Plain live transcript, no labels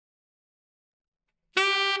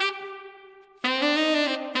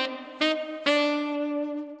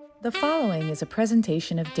The following is a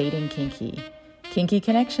presentation of Dating Kinky, kinky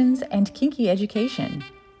connections and kinky education.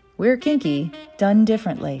 We're kinky, done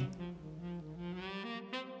differently.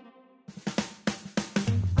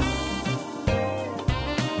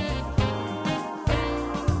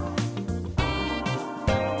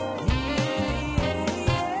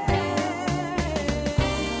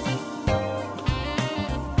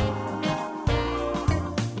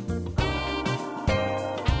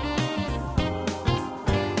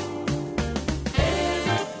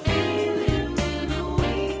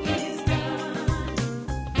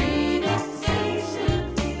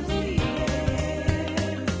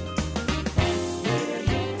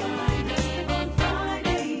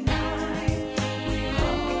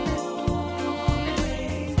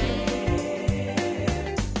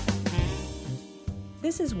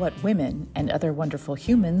 This is what women and other wonderful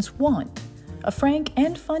humans want. A frank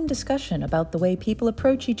and fun discussion about the way people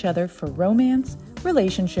approach each other for romance,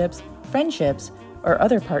 relationships, friendships, or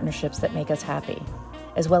other partnerships that make us happy,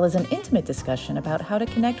 as well as an intimate discussion about how to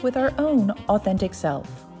connect with our own authentic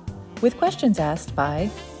self, with questions asked by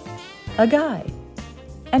a guy.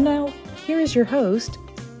 And now, here is your host,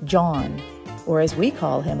 John, or as we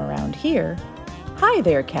call him around here, hi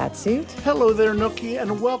there, Catsuit. Hello there, Nookie,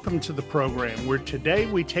 and welcome to the program, where today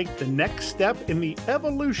we take the next step in the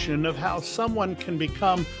evolution of how someone can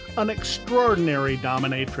become an extraordinary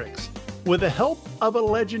dominatrix with the help of a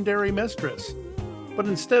legendary mistress. But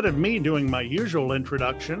instead of me doing my usual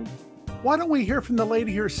introduction, why don't we hear from the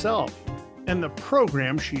lady herself and the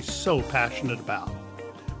program she's so passionate about?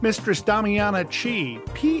 Mistress Damiana Chi,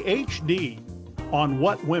 Ph.D, on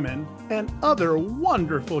what women and other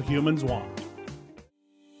wonderful humans want.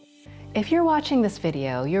 If you're watching this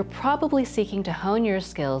video, you're probably seeking to hone your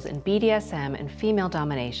skills in BDSM and female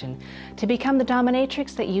domination to become the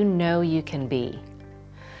dominatrix that you know you can be.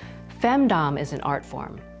 FemDom is an art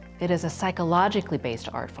form. It is a psychologically based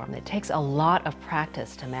art form that takes a lot of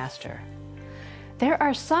practice to master. There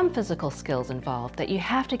are some physical skills involved that you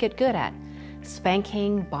have to get good at,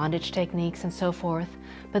 spanking, bondage techniques, and so forth,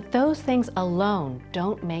 but those things alone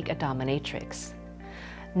don't make a dominatrix.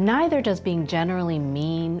 Neither does being generally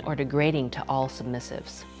mean or degrading to all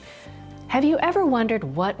submissives. Have you ever wondered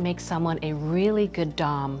what makes someone a really good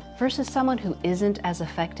dom versus someone who isn't as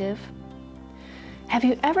effective? Have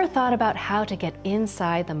you ever thought about how to get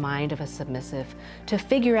inside the mind of a submissive to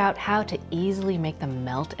figure out how to easily make them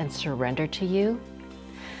melt and surrender to you?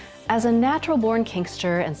 As a natural-born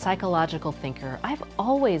kinkster and psychological thinker, I've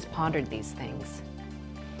always pondered these things.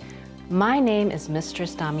 My name is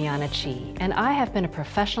Mistress Damiana Chi, and I have been a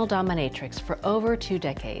professional dominatrix for over 2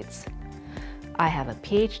 decades. I have a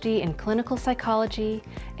Ph.D. in clinical psychology,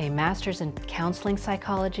 a master's in counseling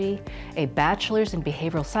psychology, a bachelor's in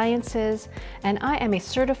behavioral sciences, and I am a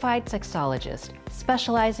certified sexologist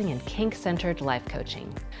specializing in kink-centered life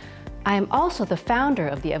coaching. I am also the founder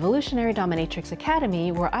of the Evolutionary Dominatrix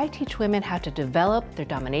Academy, where I teach women how to develop their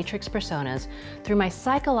dominatrix personas through my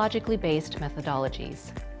psychologically based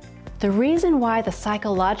methodologies. The reason why the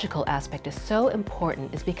psychological aspect is so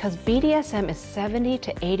important is because BDSM is 70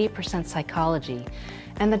 to 80% psychology,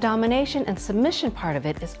 and the domination and submission part of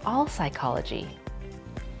it is all psychology.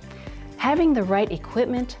 Having the right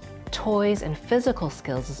equipment, toys, and physical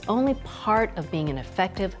skills is only part of being an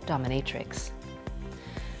effective dominatrix.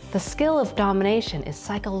 The skill of domination is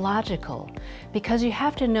psychological because you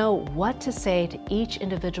have to know what to say to each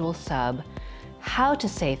individual sub, how to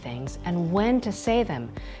say things, and when to say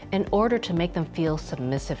them in order to make them feel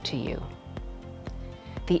submissive to you.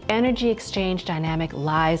 The energy exchange dynamic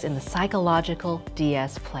lies in the psychological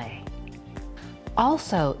DS play.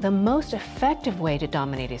 Also, the most effective way to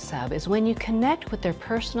dominate a sub is when you connect with their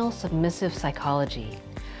personal submissive psychology.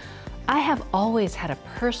 I have always had a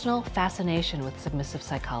personal fascination with submissive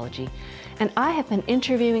psychology, and I have been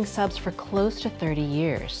interviewing subs for close to 30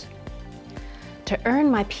 years. To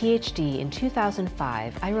earn my Ph.D. in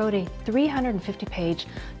 2005, I wrote a 350-page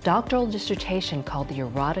doctoral dissertation called The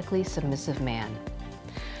Erotically Submissive Man.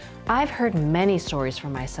 I've heard many stories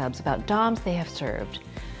from my subs about doms they have served.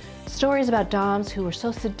 Stories about doms who were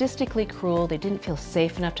so sadistically cruel they didn't feel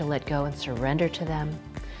safe enough to let go and surrender to them.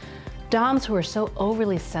 Doms who were so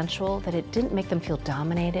overly sensual that it didn't make them feel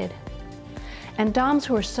dominated. And doms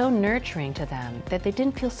who were so nurturing to them that they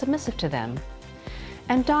didn't feel submissive to them.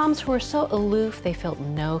 And doms who were so aloof they felt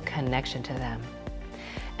no connection to them.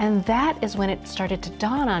 And that is when it started to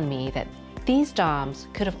dawn on me that these doms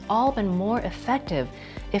could have all been more effective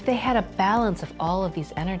if they had a balance of all of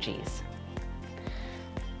these energies.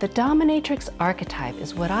 The dominatrix archetype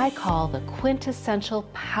is what I call the quintessential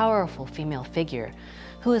powerful female figure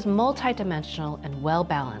who is multidimensional and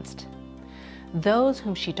well-balanced. Those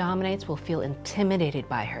whom she dominates will feel intimidated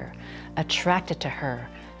by her, attracted to her,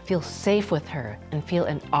 feel safe with her, and feel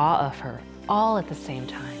in awe of her, all at the same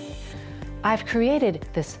time. I've created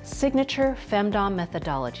this signature FemDom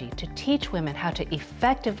methodology to teach women how to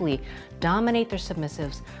effectively dominate their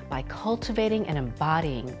submissives by cultivating and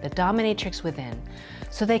embodying the dominatrix within,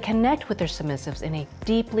 so they connect with their submissives in a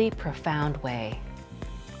deeply profound way.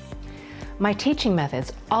 My teaching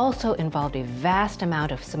methods also involved a vast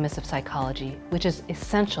amount of submissive psychology, which is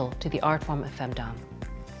essential to the art form of FemDom.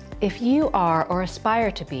 If you are or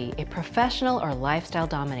aspire to be a professional or lifestyle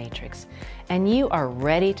dominatrix, and you are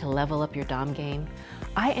ready to level up your Dom game,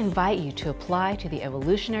 I invite you to apply to the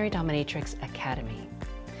Evolutionary Dominatrix Academy.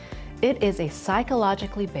 It is a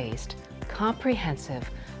psychologically based, comprehensive,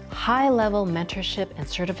 high-level mentorship and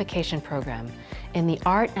certification program in the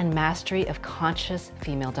art and mastery of conscious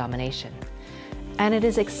female domination, and it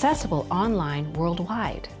is accessible online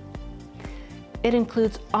worldwide. It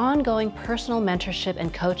includes ongoing personal mentorship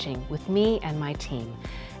and coaching with me and my team,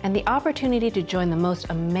 and the opportunity to join the most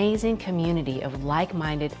amazing community of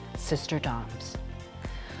like-minded sister Doms.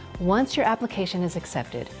 Once your application is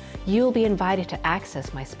accepted, you will be invited to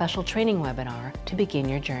access my special training webinar to begin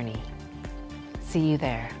your journey. See you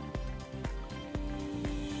there.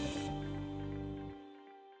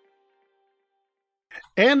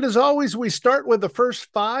 And as always, we start with the first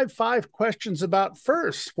five questions about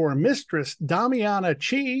first for Mistress Damiana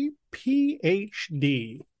Chi,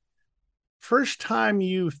 Ph.D. First time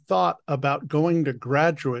you thought about going to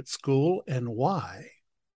graduate school and why?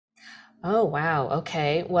 Oh, wow.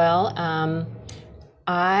 Okay. Well,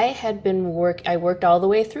 I worked all the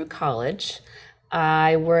way through college.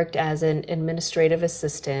 I worked as an administrative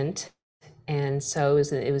assistant. And so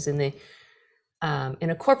it was in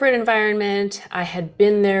a corporate environment. I had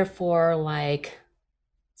been there for like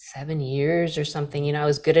 7 years or something. You know, I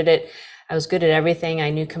was good at it. I was good at everything. I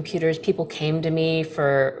knew computers. People came to me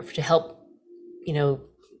to help, you know,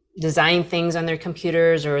 design things on their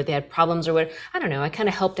computers, or they had problems or what. I don't know. I kind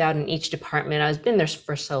of helped out in each department. I was been there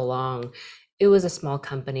for so long. It was a small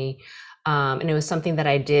company, and it was something that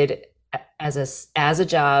I did as a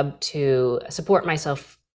job to support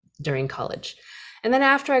myself during college. And then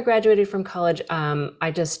after I graduated from college,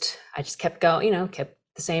 I just kept going, you know, kept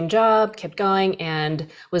the same job, kept going, and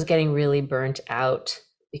was getting really burnt out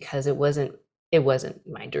because it wasn't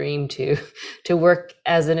my dream to work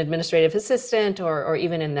as an administrative assistant or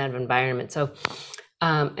even in that environment. So,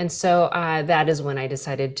 that is when I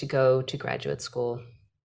decided to go to graduate school.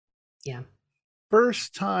 Yeah.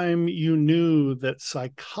 First time you knew that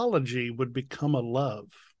psychology would become a love?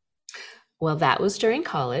 Well, that was during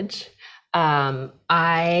college.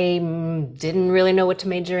 I didn't really know what to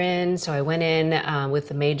major in, so I went in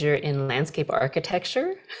with a major in landscape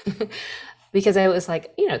architecture because I was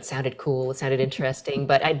like, you know, it sounded cool, it sounded interesting,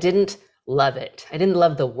 but I didn't love it. I didn't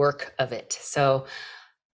love the work of it. So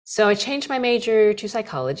I changed my major to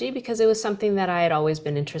psychology because it was something that I had always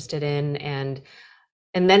been interested in, and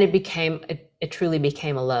then it truly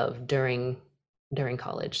became a love during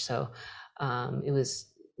college. So it was,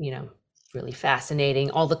 you know, really fascinating.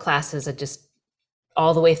 All the classes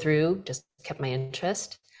all the way through just kept my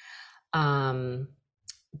interest.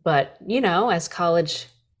 But, you know, as college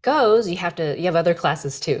goes, you have other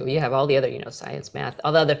classes too. You have all the other, you know, science, math,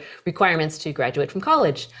 all the other requirements to graduate from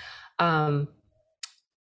college.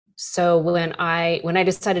 So when I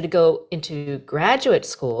decided to go into graduate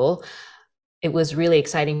school, it was really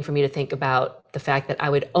exciting for me to think about the fact that I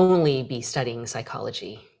would only be studying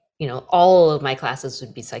psychology. You know, all of my classes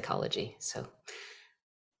would be psychology. So,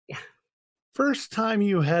 yeah. First time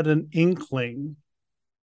you had an inkling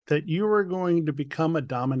that you were going to become a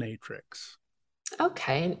dominatrix?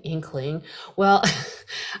 Okay, an inkling. Well,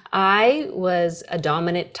 I was a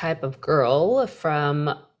dominant type of girl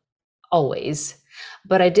from always,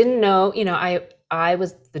 but I didn't know, you know, I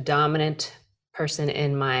was the dominant person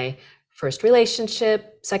in my first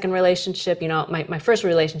relationship, second relationship. You know, my first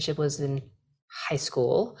relationship was in high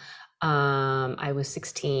school. I was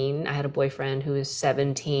 16. I had a boyfriend who was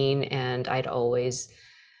 17, and I'd always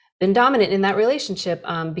been dominant in that relationship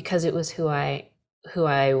because it was who I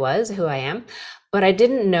am. But I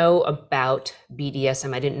didn't know about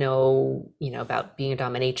BDSM. I didn't know, you know, about being a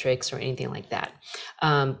dominatrix or anything like that.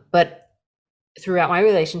 But throughout my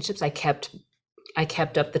relationships, I kept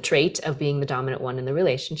up the trait of being the dominant one in the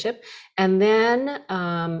relationship. And then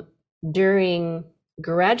during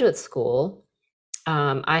graduate school,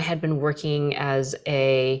 I had been working as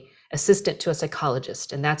a assistant to a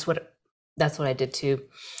psychologist, and that's what I did to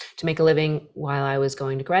make a living while I was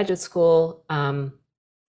going to graduate school.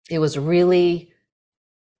 It was really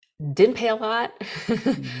didn't pay a lot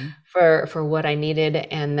for what I needed.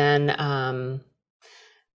 And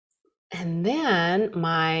then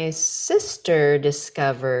my sister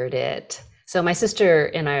discovered it. So my sister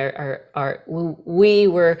and I we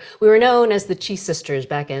were known as the Chi sisters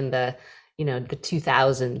back in the, the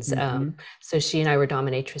 2000s. So she and I were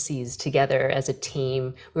dominatrices together as a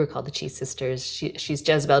team. We were called the Chi sisters. She's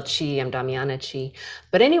Jezebel Chi, I'm Damiana Chi.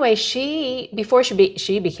 But anyway, before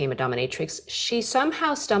she became a dominatrix, she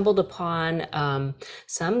somehow stumbled upon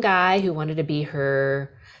some guy who wanted to be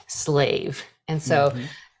her slave. And so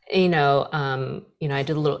I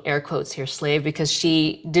did a little air quotes here, slave, because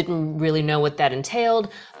she didn't really know what that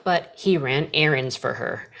entailed, but he ran errands for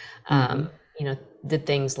her. Did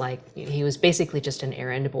things like, he was basically just an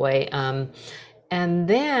errand boy. And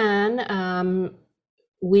then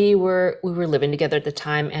we were living together at the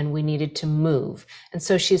time, and we needed to move. And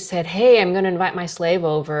so she said, "Hey, I'm going to invite my slave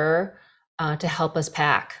over to help us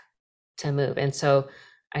pack to move." And so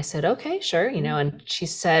I said, "Okay, sure." And she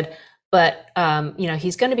said, "But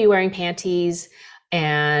he's going to be wearing panties,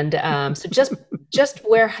 and so just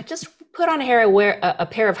put on a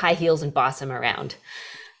pair of high heels and boss him around."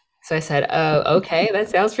 So I said, "Oh, okay, that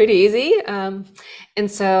sounds pretty easy."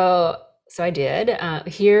 And so I did.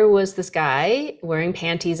 Here was this guy wearing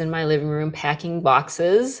panties in my living room, packing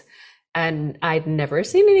boxes, and I'd never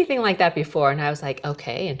seen anything like that before. And I was like,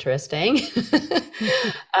 "Okay, interesting."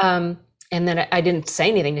 And then I didn't say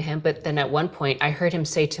anything to him, but then at one point I heard him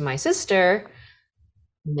say to my sister,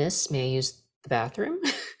 "Miss, may I use the bathroom?"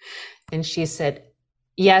 And she said,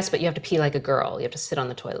 "Yes, but you have to pee like a girl. You have to sit on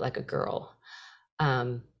the toilet like a girl."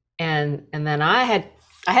 And then I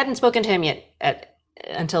hadn't spoken to him yet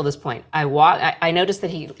until this point. I noticed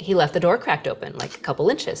that he left the door cracked open like a couple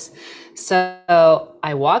inches. So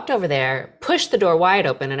I walked over there, pushed the door wide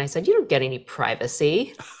open, and I said, "You don't get any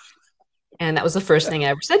privacy." And that was the first thing I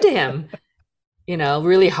ever said to him,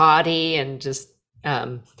 really haughty and just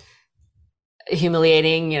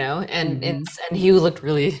humiliating, and he looked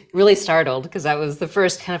really, really startled, because that was the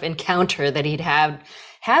first kind of encounter that he'd had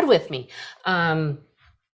with me.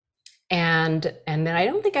 And then I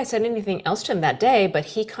don't think I said anything else to him that day, but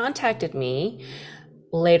he contacted me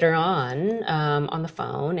later on the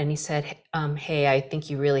phone, and he said, "Hey, I think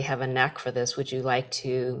you really have a knack for this. Would you like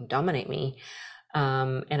to dominate me?"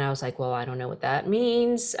 And I was like, "Well, I don't know what that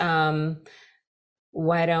means.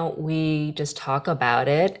 Why don't we just talk about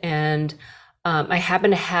it?" And I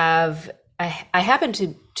happen to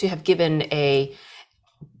have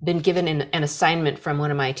been given an assignment from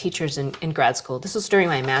one of my teachers in grad school. This was during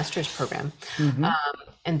my master's program.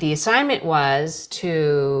 And the assignment was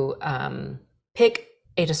to pick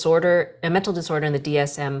a mental disorder in the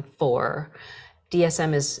DSM-4.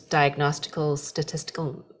 DSM is Diagnostical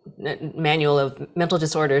Statistical Manual of Mental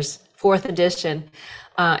Disorders, 4th edition.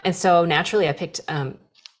 And so naturally I picked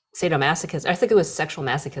sadomasochism. I think it was sexual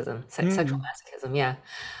masochism. Sexual masochism, yeah.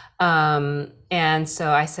 And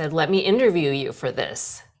so I said, "Let me interview you for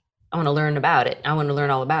this. I want to learn about it. I want to learn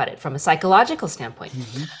all about it from a psychological standpoint."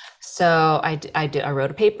 So I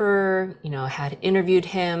wrote a paper, had interviewed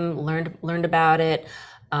him, learned about it.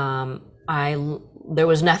 There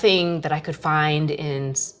was nothing that I could find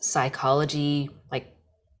in psychology, like,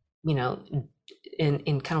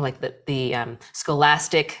 in kind of like the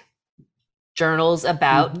scholastic journals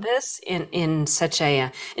about this in such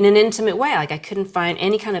in an intimate way. Like, I couldn't find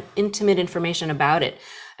any kind of intimate information about it.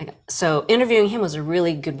 So interviewing him was a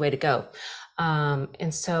really good way to go.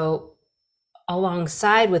 And so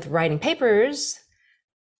alongside with writing papers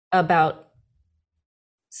about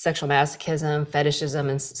sexual masochism, fetishism,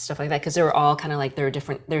 and stuff like that, because they were all kind of like,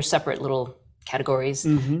 they're separate little categories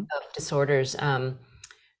of disorders.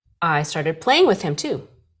 I started playing with him too.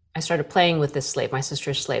 I started playing with this slave, my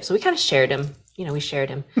sister's slave. So we kind of shared him. We shared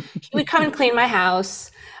him. He would come and clean my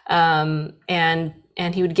house, and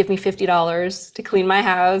he would give me $50 to clean my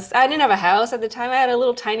house. I didn't have a house at the time. I had a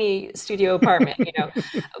little tiny studio apartment,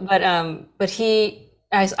 But I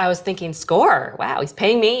was thinking, score! Wow, he's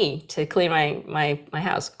paying me to clean my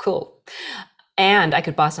house. Cool. And I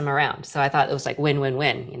could boss him around. So I thought it was like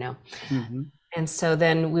win-win-win, And so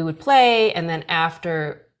then we would play, and then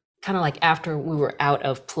after we were out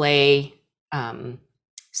of play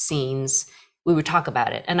scenes, we would talk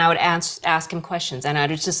about it, and I would ask him questions, and I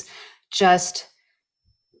would just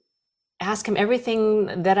ask him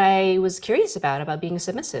everything that I was curious about being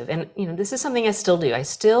submissive. And this is something I still do. I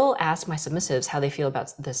still ask my submissives how they feel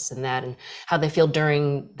about this and that, and how they feel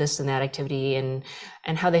during this and that activity, and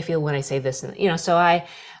how they feel when I say this, and so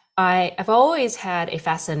I've always had a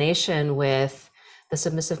fascination with the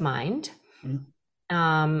submissive mind.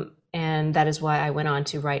 and that is why I went on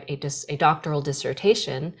to write a doctoral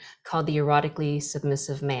dissertation called The Erotically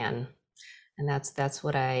Submissive Man. And that's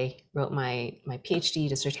what I wrote my PhD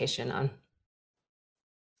dissertation on.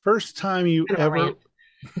 First time you ever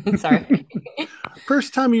Sorry.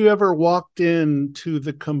 First time you ever walked into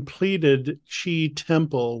the completed Chi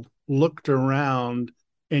temple, looked around,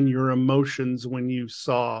 and your emotions when you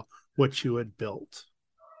saw what you had built.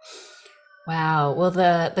 Wow. Well,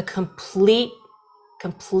 the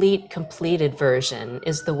completed version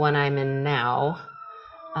is the one I'm in now.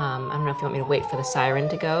 I don't know if you want me to wait for the siren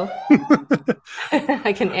to go.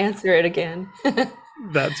 I can answer it again.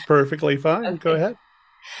 That's perfectly fine. Okay. Go ahead.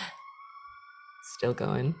 Still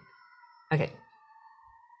going. Okay.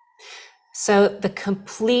 So the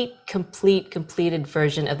completed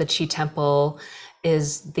version of the Chi Temple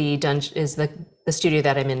is the dungeon, is the studio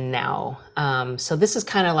that I'm in now. So this is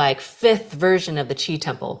kind of like fifth version of the Chi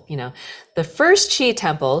Temple. You know, the first Chi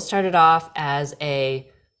Temple started off as a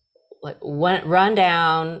like one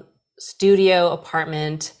rundown studio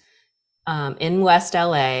apartment in West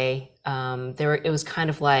LA. It was kind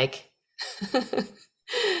of like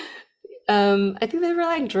I think there were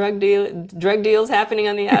like drug deals happening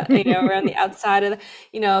on the around the outside of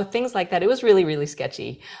things like that. It was really, really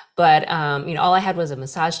sketchy. But all I had was a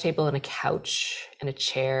massage table and a couch and a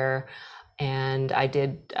chair. And I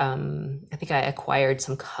did I think I acquired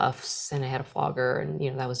some cuffs and I had a flogger,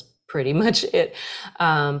 and that was pretty much it.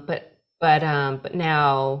 But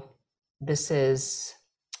now this is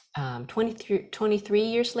 23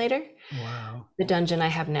 years later. Wow. The dungeon I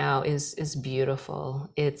have now is beautiful.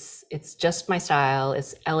 It's just my style.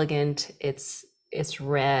 It's elegant. It's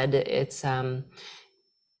red. It's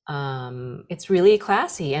really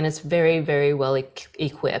classy, and it's very, very well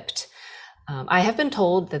equipped. I have been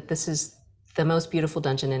told that this is the most beautiful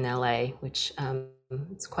dungeon in LA, which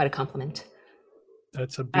it's quite a compliment.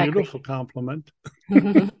 That's a beautiful compliment.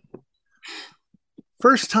 Mm-hmm.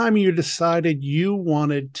 First time you decided you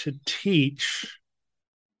wanted to teach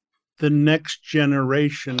the next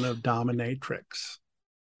generation of dominatrix?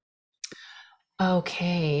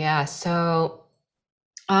 Okay, yeah. So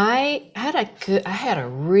I had a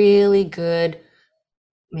really good,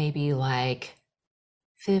 maybe like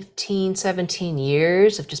 15, 17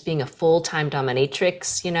 years of just being a full-time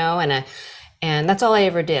dominatrix, and that's all I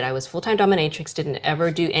ever did. I was full-time dominatrix, didn't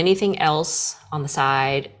ever do anything else on the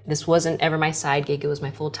side. This wasn't ever my side gig. It was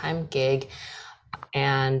my full-time gig,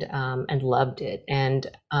 and loved it. And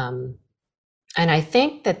I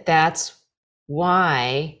think that is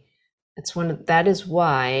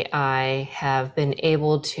why I have been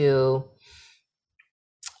able to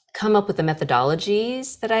come up with the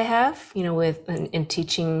methodologies that I have, in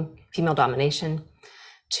teaching female domination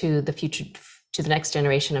to the next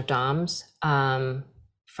generation of doms, from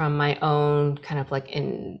my own kind of like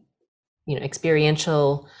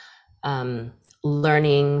experiential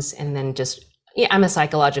learnings, and then just I'm a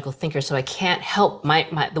psychological thinker, so I can't help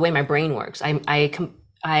the way my brain works. I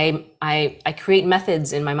create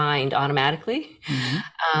methods in my mind automatically.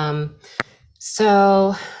 Mm-hmm.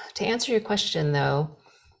 So to answer your question, though,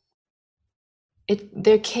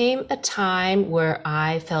 there came a time where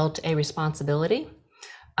I felt a responsibility.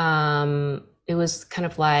 It was kind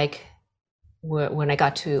of like when I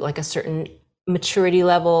got to like a certain maturity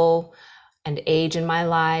level and age in my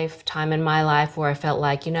life, time in my life, where I felt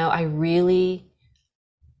like, I really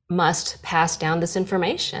must pass down this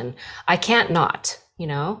information. I can't not,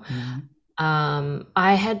 Mm-hmm.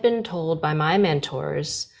 I had been told by my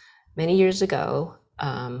mentors many years ago,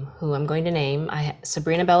 who I'm going to name.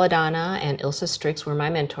 Sabrina Belladonna and Ilsa Strix were my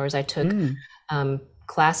mentors. I took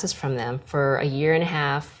classes from them for a year and a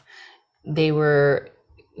half. They were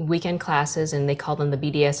weekend classes, and they called them the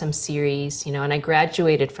BDSM series, and I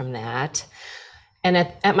graduated from that. And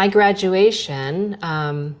at my graduation,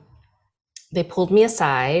 they pulled me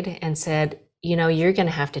aside and said, you're going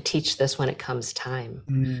to have to teach this when it comes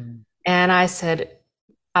time. And I said,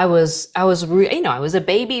 I was a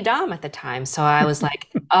baby dom at the time. So I was like,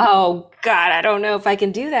 oh God, I don't know if I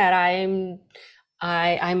can do that. I'm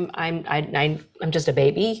just a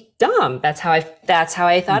baby dom. That's how I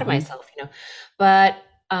thought of myself, but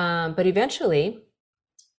eventually,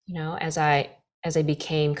 as I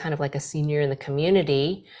became kind of like a senior in the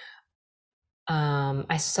community,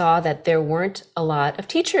 I saw that there weren't a lot of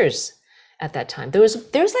teachers at that time. There was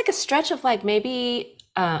like a stretch of like maybe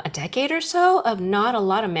a decade or so of not a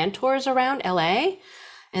lot of mentors around LA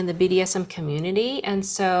and the BDSM community. And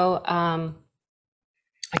so I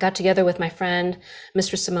got together with my friend,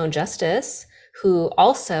 Mistress Simone Justice, who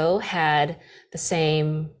also had the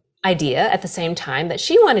same idea at the same time that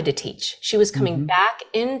she wanted to teach. She was coming back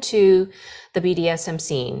into the BDSM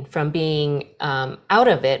scene from being out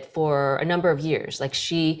of it for a number of years. Like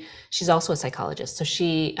she's also a psychologist, so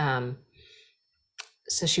she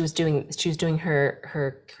was doing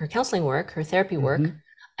her counseling work, her therapy work,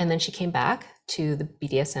 and then she came back to the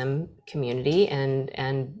BDSM community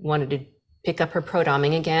and wanted to pick up her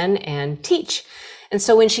pro-doming again and teach. And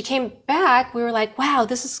so when she came back, we were like, wow,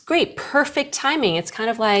 this is great. Perfect timing. It's kind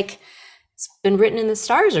of like it's been written in the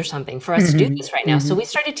stars or something for us to do this right now. So we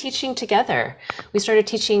started teaching together. We started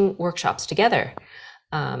teaching workshops together.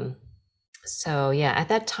 So yeah, at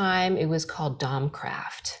that time it was called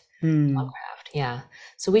Domcraft. Domcraft, yeah.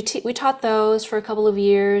 So we taught those for a couple of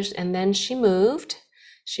years, and then she moved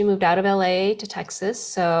out of LA to Texas.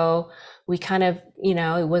 So we kind of,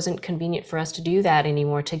 it wasn't convenient for us to do that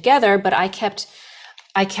anymore together, but I kept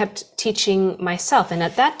teaching myself. And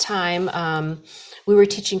at that time, we were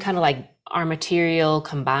teaching kind of like our material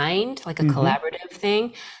combined, like a collaborative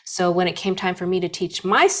thing. So when it came time for me to teach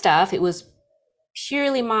my stuff, it was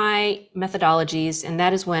purely my methodologies. And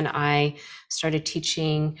that is when I started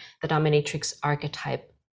teaching the Dominatrix Archetype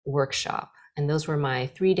workshop. And those were my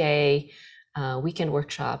 3-day weekend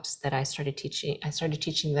workshops that I started teaching. I started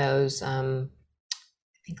teaching those, I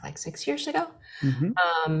think like 6 years ago.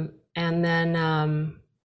 And then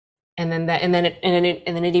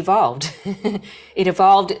it evolved. It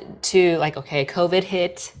evolved to like, okay, COVID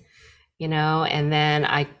hit, and then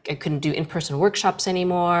I couldn't do in-person workshops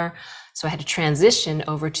anymore. So I had to transition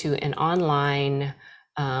over to an online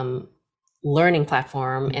learning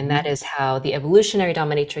platform. And that is how the Evolutionary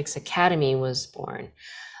Dominatrix Academy was born.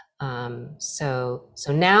 So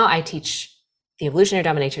now I teach the Evolutionary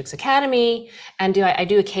Dominatrix Academy, and I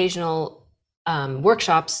do occasional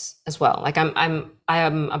workshops as well. Like I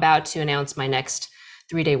am about to announce my next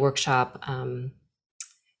 3-day workshop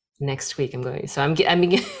next week. I'm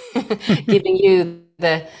giving you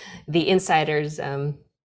the insiders,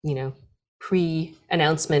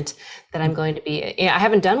 pre-announcement that I'm going to be. I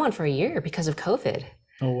haven't done one for a year because of COVID.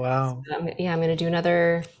 Oh wow! So I'm going to do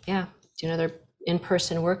another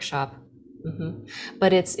in-person workshop.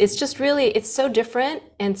 But it's just really, it's so different,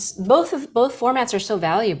 and both formats are so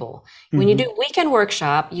valuable. When you do weekend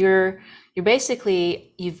workshop, you're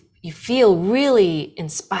basically you feel really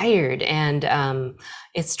inspired, and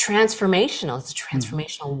it's transformational. It's a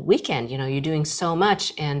transformational weekend. You're doing so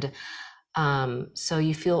much, and so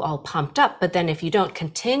you feel all pumped up. But then if you don't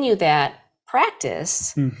continue that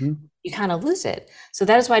practice, you kind of lose it. So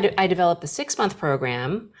that is why I developed the 6-month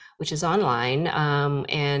program, which is online,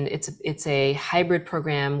 and it's a hybrid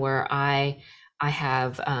program where I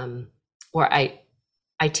have where I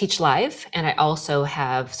teach live, and I also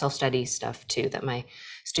have self-study stuff too that my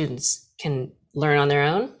students can learn on their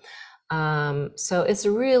own. So it's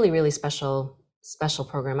a really, really special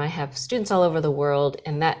program. I have students all over the world,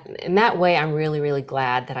 and in that way, I'm really, really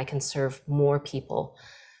glad that I can serve more people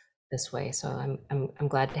this way. So I'm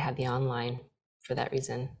glad to have the online for that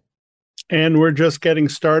reason. And we're just getting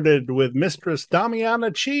started with Mistress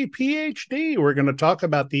Damiana Chi, Ph.D. We're going to talk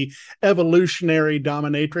about the Evolutionary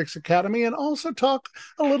Dominatrix Academy and also talk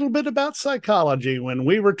a little bit about psychology when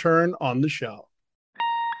we return on the show.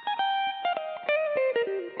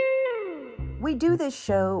 We do this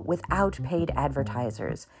show without paid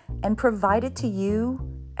advertisers and provide it to you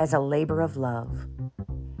as a labor of love.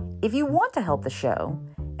 If you want to help the show,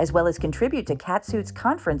 as well as contribute to Catsuit's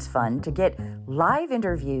conference fund to get live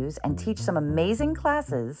interviews and teach some amazing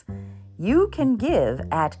classes, you can give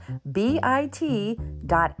at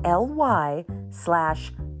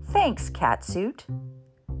bit.ly/thanks Catsuit.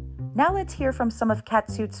 Now let's hear from some of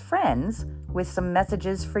Catsuit's friends with some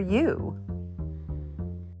messages for you.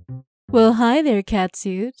 Well, hi there,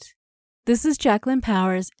 Catsuit. This is Jacqueline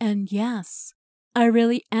Powers, and yes, I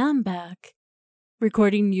really am back,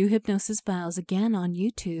 recording new hypnosis files again on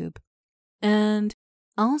YouTube, and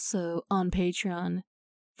also on Patreon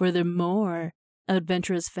for the more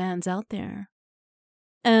adventurous fans out there.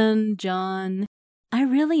 And John, I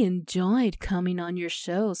really enjoyed coming on your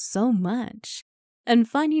show so much and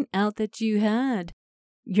finding out that you had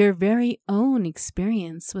your very own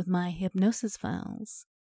experience with my hypnosis files.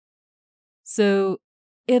 So,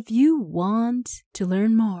 if you want to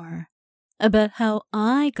learn more about how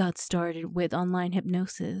I got started with online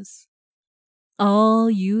hypnosis, all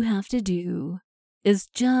you have to do is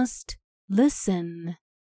just listen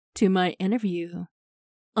to my interview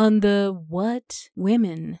on the What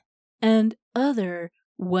Women and Other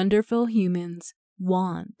Wonderful Humans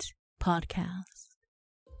Want podcast.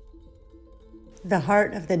 The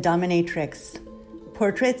Heart of the Dominatrix.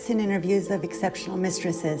 Portraits and interviews of exceptional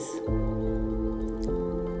mistresses.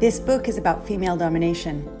 This book is about female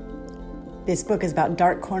domination. This book is about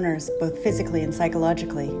dark corners, both physically and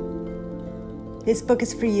psychologically. This book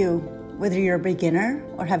is for you, whether you're a beginner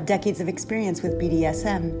or have decades of experience with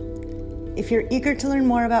BDSM. If you're eager to learn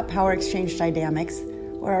more about power exchange dynamics,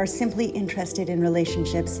 or are simply interested in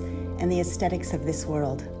relationships and the aesthetics of this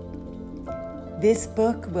world, this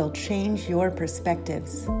book will change your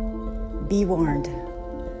perspectives. Be warned.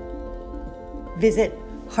 Visit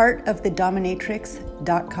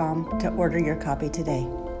heartofthedominatrix.com to order your copy today.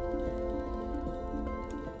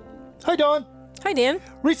 Hi, Dawn. Hi, Dan.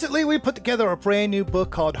 Recently, we put together a brand new book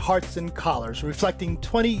called Hearts and Collars, reflecting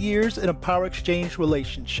 20 years in a power exchange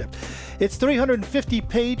relationship. It's 350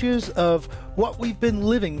 pages of what we've been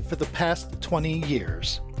living for the past 20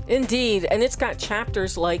 years. Indeed, and it's got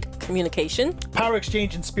chapters like communication, Power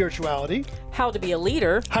exchange and spirituality, how to be a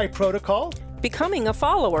leader, high protocol, becoming a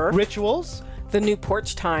follower, rituals, the new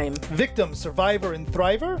porch time, victim, survivor, and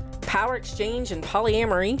thriver, power exchange and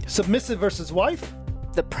polyamory, submissive versus wife,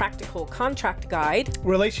 the practical contract guide,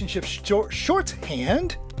 relationship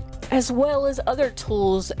shorthand, as well as other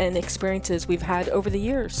tools and experiences we've had over the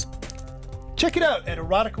years. Check it out at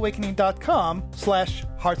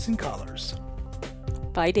eroticawakening.com/hearts and collars.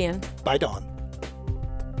 Bye, Dan. Bye, Dawn.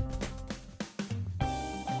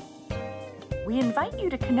 We invite you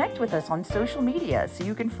to connect with us on social media so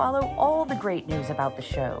you can follow all the great news about the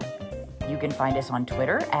show. You can find us on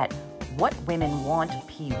Twitter at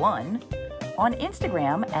WhatWomenWantP1, on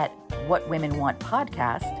Instagram at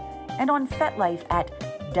WhatWomenWantPodcast, and on FetLife at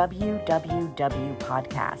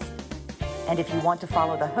WWWPodcast. And if you want to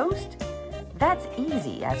follow the host, that's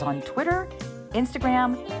easy, as on Twitter,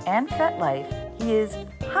 Instagram, and FetLife, he is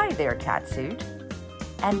Hi There Catsuit.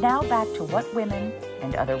 And now back to What Women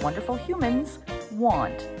and Other Wonderful Humans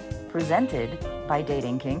Want, presented by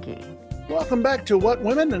Dating Kinky. Welcome back to What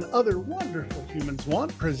Women and Other Wonderful Humans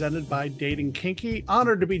Want, presented by Dating Kinky.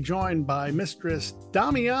 Honored to be joined by Mistress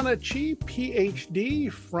Damiana Chi, Ph.D.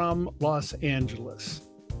 from Los Angeles.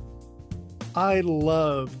 I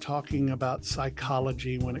love talking about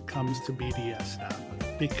psychology when it comes to BDSM,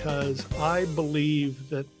 because I believe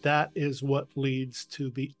that that is what leads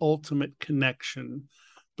to the ultimate connection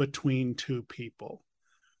between two people.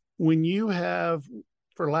 When you have,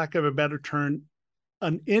 for lack of a better term,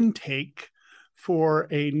 an intake for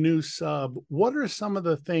a new sub, what are some of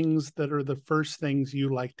the things that are the first things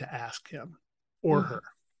you like to ask him or her?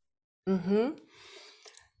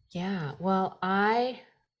 Yeah, well, I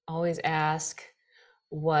always ask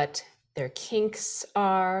what their kinks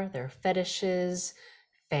are, their fetishes,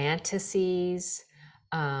 fantasies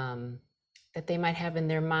that they might have in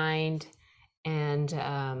their mind, and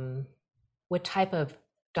what type of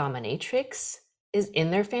dominatrix is in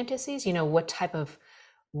their fantasies. You know, what type of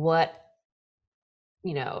what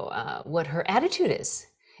her attitude is.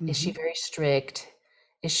 Is she very strict?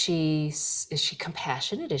 Is she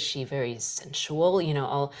compassionate? Is she very sensual? You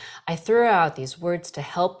know, I throw out these words to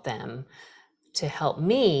help them, to help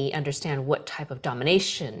me understand what type of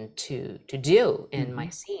domination to do in my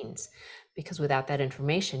scenes, because without that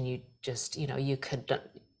information, you just, you could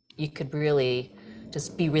really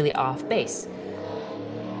just be really off base.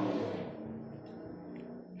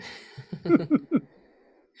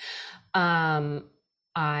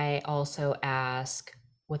 I also ask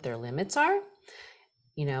what their limits are,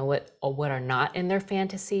 what are not in their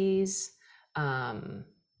fantasies.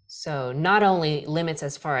 So not only limits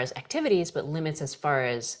as far as activities, but limits as far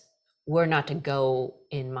as where not to go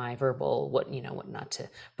in my verbal, what not to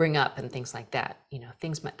bring up and things like that,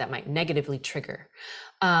 things that might negatively trigger.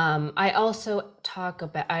 I also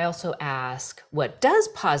ask what does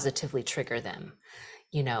positively trigger them,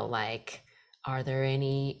 like, are there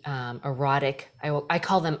any erotic, I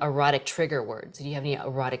call them erotic trigger words. Do you have any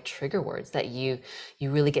erotic trigger words that you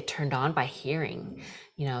really get turned on by hearing?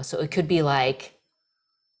 So it could be like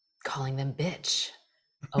calling them bitch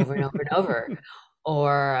over and over and over,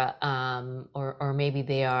 or maybe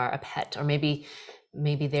they are a pet, or maybe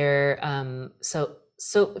they're so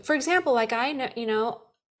for example, like I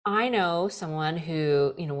know someone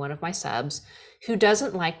who, one of my subs, who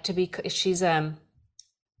doesn't like to be, she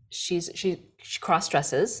cross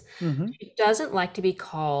dresses. She doesn't like to be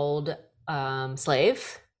called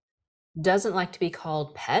slave, doesn't like to be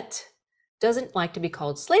called pet, doesn't like to be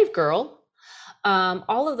called slave girl.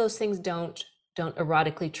 All of those things don't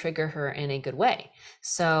erotically trigger her in a good way.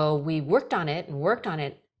 So we worked on it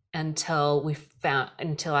until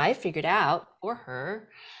I figured out for her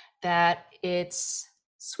that it's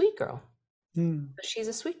sweet girl. She's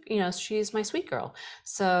a sweet, she's my sweet girl.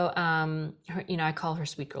 So, I call her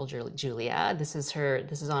sweet girl Julia. This is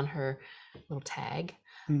on her little tag.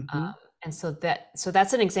 And so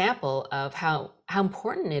that's an example of how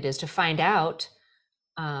important it is to find out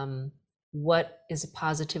what is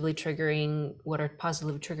positively triggering, what are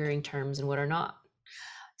positively triggering terms and what are not.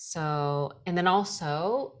 So, and then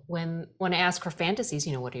also when I ask for fantasies,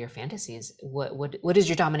 what are your fantasies? What is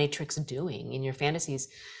your dominatrix doing in your fantasies?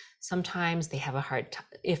 Sometimes they have a hard time,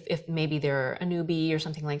 if maybe they're a newbie or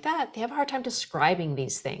something like that, they have a hard time describing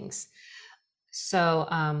these things. So,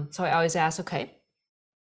 so I always ask, okay,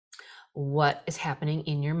 what is happening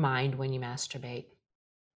in your mind when you masturbate?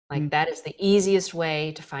 Like that is the easiest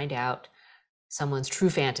way to find out someone's true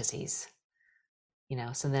fantasies.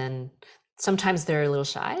 So then sometimes they're a little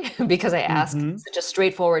shy because I ask such a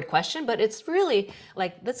straightforward question, but it's really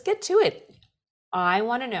like, let's get to it. I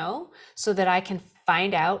want to know so that I can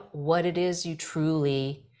find out what it is you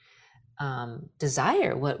truly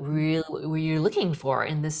desire, what you're looking for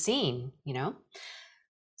in this scene,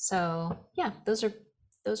 So yeah, those are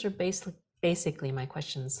basically my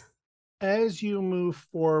questions. As you move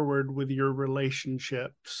forward with your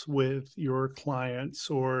relationships with your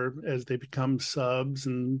clients, or as they become subs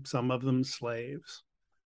and some of them slaves,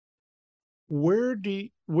 where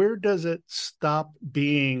does it stop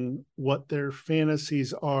being what their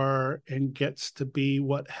fantasies are and gets to be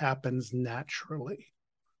what happens naturally?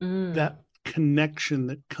 That connection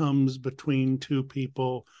that comes between two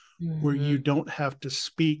people where you don't have to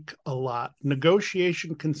speak a lot.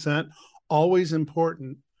 Negotiation, consent, always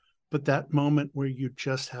important, but that moment where you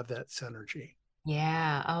just have that synergy.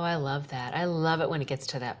 Yeah. Oh, I love that. I love it when it gets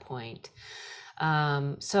to that point.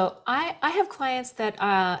 So I have clients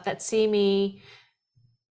that see me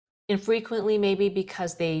infrequently, maybe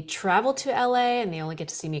because they travel to LA and they only get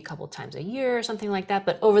to see me a couple of times a year or something like that.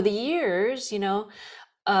 But over the years,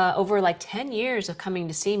 over like 10 years of coming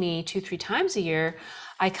to see me 2-3 times a year,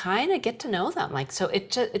 I kind of get to know them. Like, so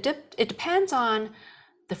it depends on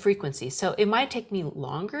the frequency. So it might take me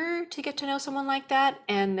longer to get to know someone like that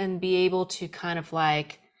and then be able to kind of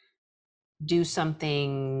like do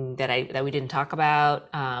something that we didn't talk about.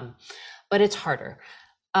 But it's harder.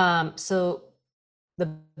 So the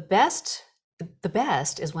best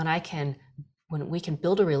is when we can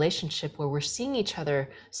build a relationship where we're seeing each other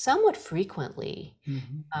somewhat frequently.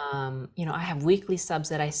 I have weekly subs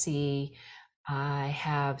that I see. I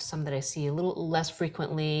have some that I see a little less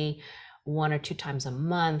frequently, 1 or 2 times a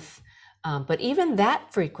month. But even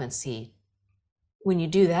that frequency, when you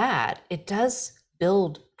do that, it does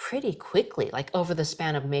build pretty quickly, like over the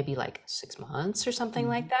span of maybe like 6 months or something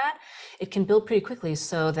like that. It can build pretty quickly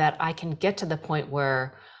so that I can get to the point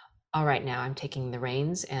where, all right, now I'm taking the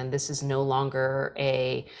reins and this is no longer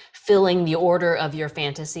a filling the order of your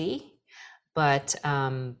fantasy, but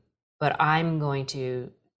I'm going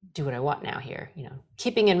to do what I want now here,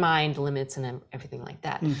 keeping in mind limits and everything like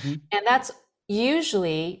that. And that's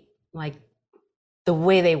usually like the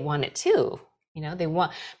way they want it too. They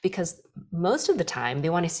want, because most of the time they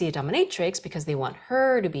want to see a dominatrix because they want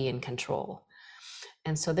her to be in control.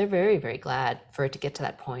 And so they're very, very glad for it to get to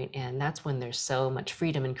that point. And that's when there's so much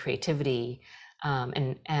freedom and creativity,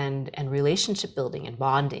 and relationship building and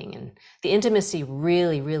bonding. And the intimacy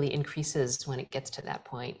really, really increases when it gets to that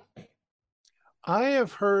point. I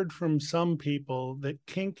have heard from some people that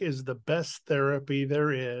kink is the best therapy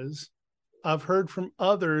there is. I've heard from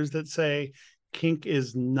others that say kink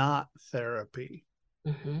is not therapy.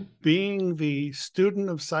 Being the student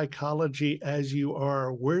of psychology as you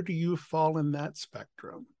are, where do you fall in that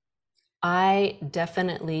spectrum? I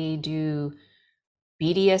definitely do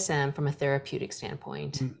BDSM from a therapeutic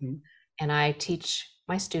standpoint. And I teach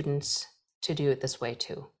my students to do it this way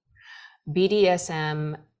too.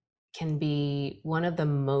 BDSM can be one of the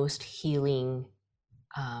most healing,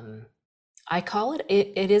 I call it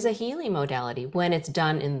is a healing modality when it's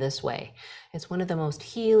done in this way. It's one of the most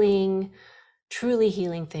healing, truly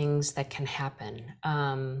healing things that can happen.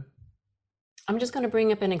 I'm just going to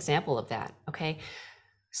bring up an example of that. Okay.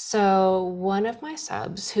 So one of my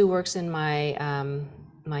subs who works in my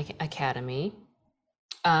my academy,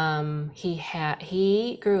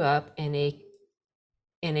 he grew up in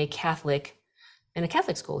a Catholic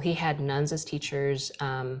school. He had nuns as teachers,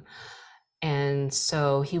 and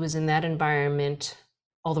so he was in that environment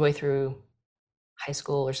all the way through high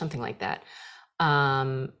school or something like that.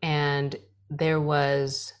 And there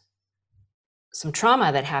was some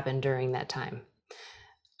trauma that happened during that time.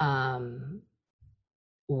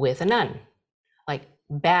 With a nun, like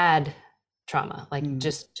bad trauma, like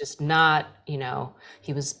just not,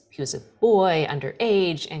 he was a boy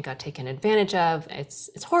underage and got taken advantage of.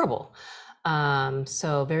 It's horrible.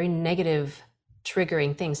 So very negative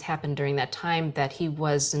triggering things happened during that time that he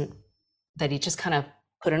just kind of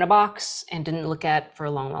put in a box and didn't look at for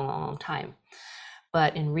a long time.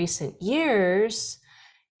 But in recent years,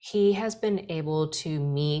 he has been able to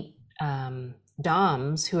meet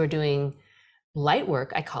DOMs who are doing light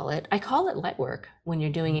work. I call it light work when you're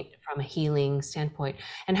doing it from a healing standpoint.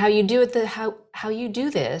 And how you do it, how you do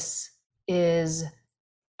this is,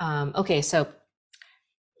 okay, so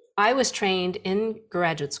I was trained in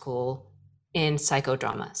graduate school in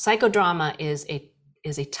psychodrama. Psychodrama is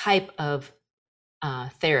a type of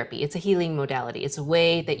therapy. It's a healing modality. It's a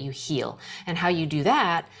way that you heal. And how you do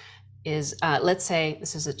that is, let's say,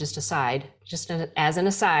 this is just as an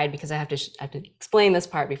aside, because I have to explain this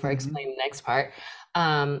part before I explain the next part.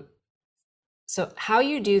 So how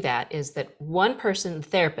you do that is that one person, the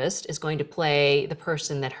therapist, is going to play the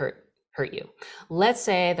person that hurt you. Let's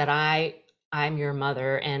say that I'm your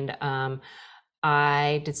mother, and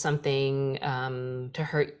I did something to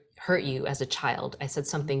hurt you as a child. I said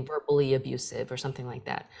something verbally abusive or something like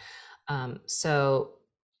that. So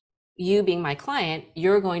you being my client,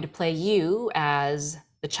 you're going to play you as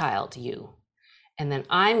the child, you. And then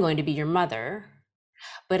I'm going to be your mother.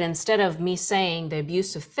 But instead of me saying the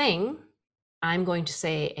abusive thing, I'm going to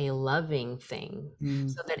say a loving thing,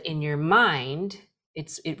 so that in your mind,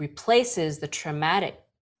 it replaces the traumatic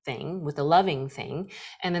thing with a loving thing.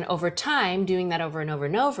 And then over time, doing that over and over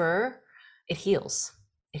and over, it heals.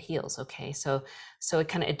 Okay. So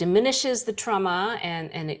it diminishes the trauma,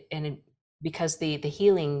 and because the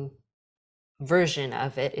healing version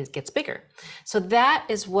of it gets bigger. So that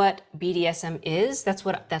is what BDSM is. That's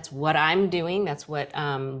what I'm doing. That's what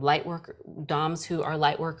DOMs who are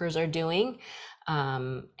light workers are doing.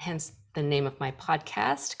 Hence the name of my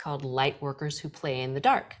podcast, called Light Workers Who Play in the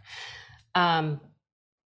Dark. And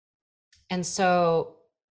so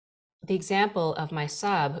the example of my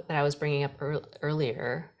sub that I was bringing up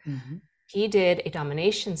earlier, he did a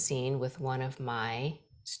domination scene with one of my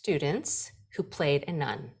students who played a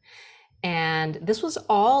nun. And this was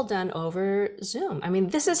all done over Zoom. I mean,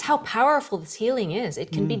 this is how powerful this healing is.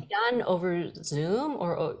 It can be done over Zoom,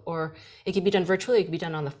 or it can be done virtually. It can be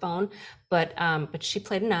done on the phone. But she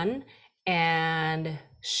played a nun, and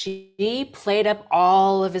she played up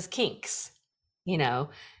all of his kinks. You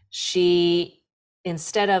know,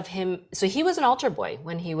 instead of him, so he was an altar boy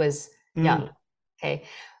when he was young. Okay,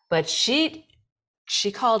 but she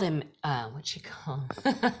called him what'd she call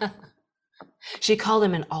him? She called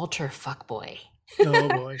him an altar fuckboy. Oh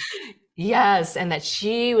boy. Yes, and that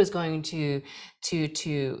she was going to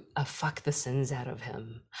fuck the sins out of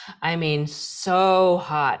him. I mean, so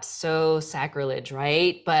hot, so sacrilege,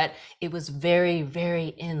 right? But it was very, very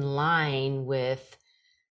in line with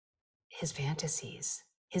his fantasies,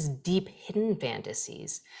 his deep hidden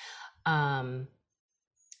fantasies.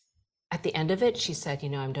 At the end of it, she said,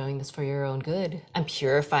 I'm doing this for your own good. I'm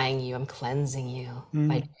purifying you. I'm cleansing you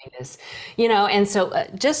by doing this, and so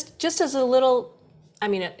just as a little, I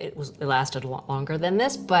mean, it lasted a lot longer than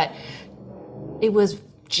this, but it was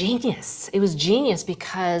genius. It was genius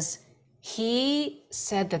because he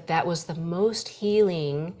said that was the most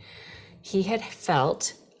healing he had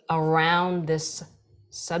felt around this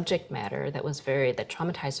subject matter that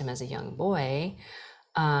traumatized him as a young boy,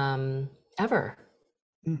 ever.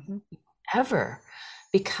 Ever,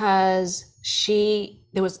 because she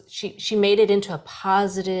made it into a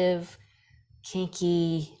positive,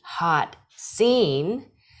 kinky, hot scene,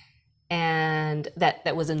 and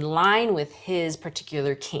that was in line with his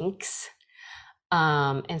particular kinks.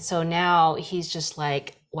 And so now he's just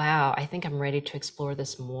like, wow, I think I'm ready to explore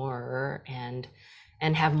this more and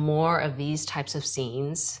have more of these types of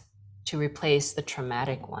scenes to replace the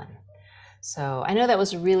traumatic one. So I know that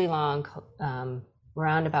was a really long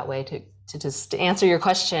roundabout way to just answer your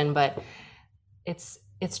question, but it's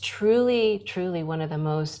truly one of the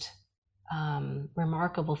most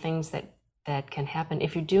remarkable things that can happen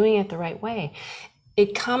if you're doing it the right way.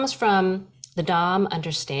 It comes from the Dom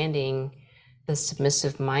understanding the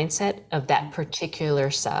submissive mindset of that particular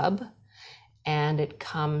sub, and it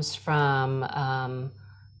comes from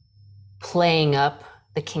playing up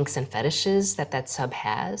the kinks and fetishes that sub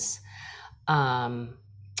has, and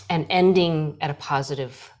ending at a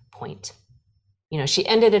positive point. She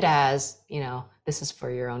ended it as, this is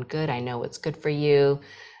for your own good. I know what's good for you,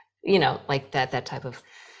 like that type of,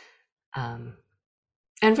 and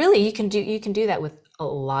really you can do that with a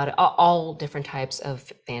lot of all different types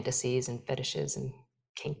of fantasies and fetishes and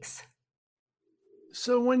kinks.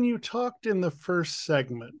 So when you talked in the first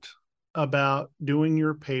segment about doing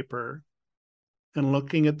your paper and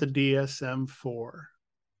looking at the DSM-4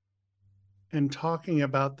 and talking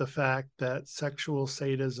about the fact that sexual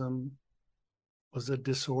sadism was a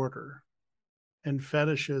disorder and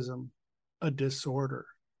fetishism a disorder.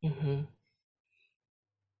 Mm-hmm.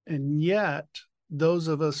 And yet, those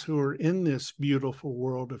of us who are in this beautiful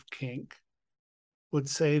world of kink would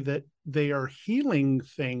say that they are healing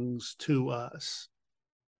things to us.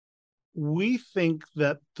 We think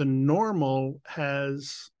that the normal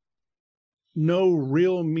has no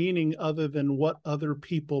real meaning other than what other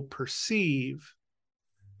people perceive,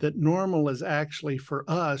 that normal is actually for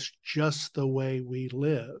us just the way we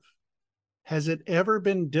live. Has it ever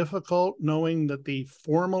been difficult knowing that the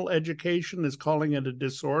formal education is calling it a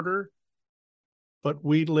disorder, but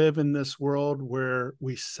we live in this world where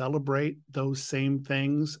we celebrate those same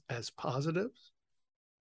things as positives?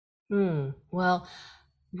 Well,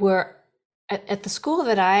 we're at the school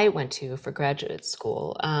that I went to for graduate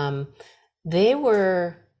school. They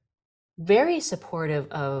were very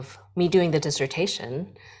supportive of me doing the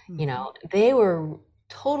dissertation. You know, they were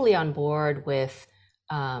totally on board with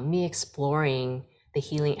me exploring the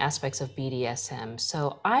healing aspects of BDSM.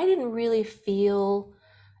 So I didn't really feel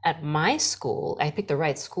at my school, I picked the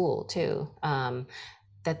right school too,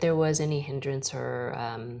 that there was any hindrance or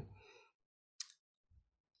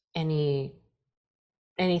anything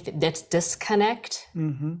that's disconnect,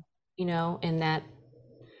 you know, in that.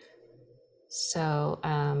 So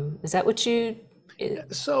is that what you?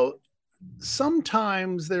 So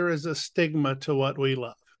sometimes there is a stigma to what we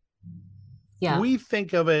love. Yeah. We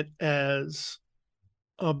think of it as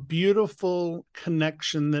a beautiful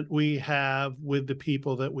connection that we have with the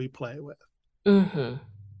people that we play with.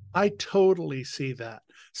 I totally see that.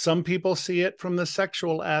 Some people see it from the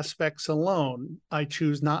sexual aspects alone. I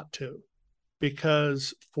choose not to,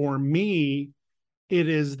 because for me, it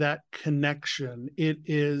is that connection. It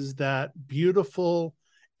is that beautiful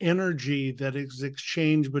energy that is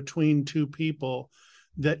exchanged between two people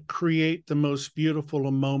that create the most beautiful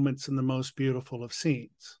of moments and the most beautiful of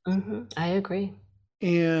scenes. I agree.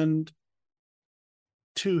 And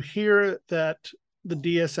to hear that the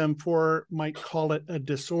DSM-4 might call it a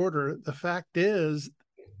disorder, the fact is,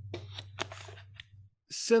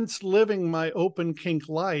 since living my open kink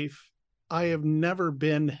life, I have never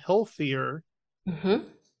been healthier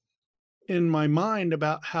in my mind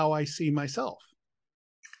about how I see myself.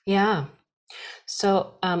 Yeah.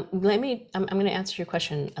 So I'm going to answer your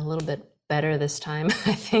question a little bit better this time,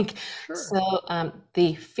 I think. Sure. So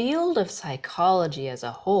the field of psychology as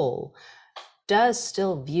a whole does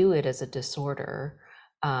still view it as a disorder.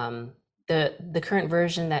 The current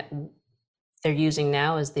version that they're using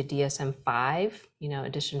now is the DSM-5, you know,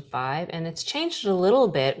 edition 5, and it's changed a little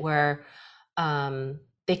bit where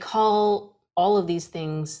they call all of these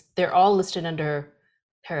things, they're all listed under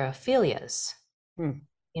paraphilias.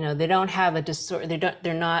 You know, they don't have a disorder,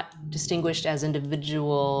 they're not distinguished as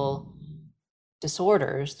individual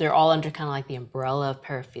disorders. They're all under kind of like the umbrella of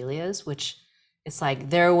paraphilias, which it's like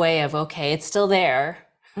their way of, okay, it's still there.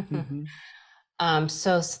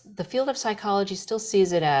 So the field of psychology still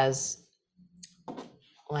sees it as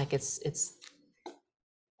like it's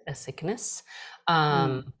a sickness.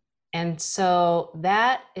 And so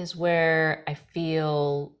that is where I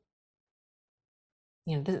feel,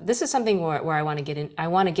 you know, this is something where I want to get in. I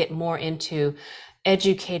want to get more into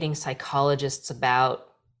educating psychologists about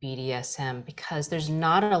BDSM, because there's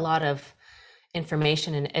not a lot of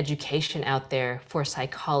information and education out there for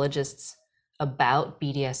psychologists about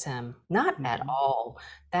BDSM. Not at all.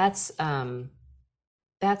 That's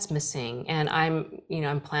missing. And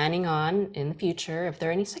I'm planning on in the future, if there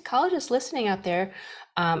are any psychologists listening out there,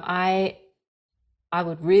 I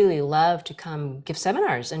would really love to come give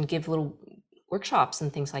seminars and give little workshops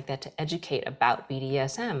and things like that to educate about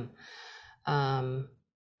BDSM.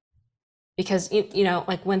 Because, you know,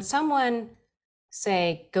 like when someone,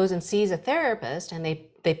 say, goes and sees a therapist and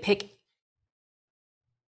they pick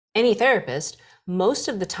any therapist, most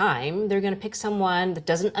of the time they're going to pick someone that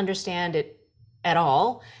doesn't understand it at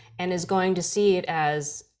all and is going to see it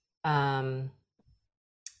as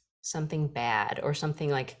something bad or something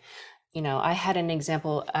like, you know, I had an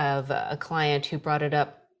example of a client who brought it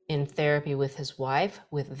up in therapy with his wife,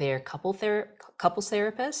 with their couples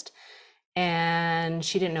therapist, and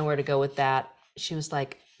she didn't know where to go with that. She was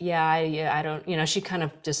like, I don't, you know, she kind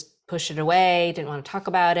of just pushed it away, didn't want to talk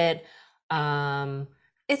about it.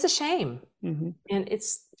 It's a shame. And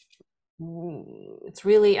it's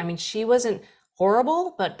really, I mean, she wasn't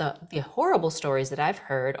horrible, but the horrible stories that I've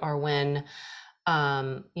heard are when,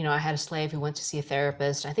 you know, I had a slave who went to see a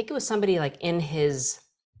therapist. I think it was somebody like in his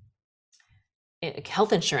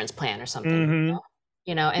health insurance plan or something,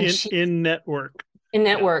 you know, and in network. In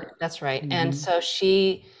network, that's right. And so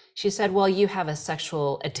she said, well, you have a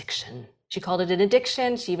sexual addiction. She called it an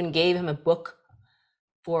addiction. She even gave him a book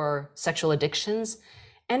for sexual addictions.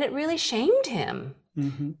 and it really shamed him.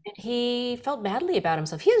 Mm-hmm. And he felt badly about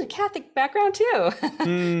himself. He has a Catholic background too.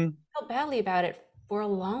 Mm. Felt badly about it for a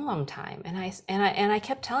long, long time. And I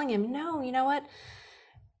kept telling him, no, you know what?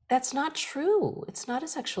 That's not true. It's not a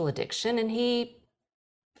sexual addiction. And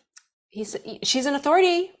she's an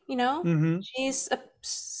authority, you know. Mm-hmm.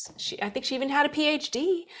 I think she even had a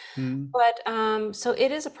Ph.D. Mm. But so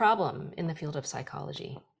it is a problem in the field of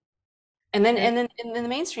psychology, and then in the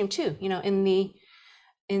mainstream too. You know,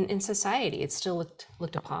 in society, it's still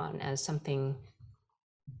looked upon as something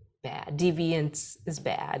bad. Deviance is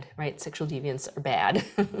bad, right? Sexual deviants are bad.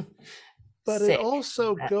 But Sick. it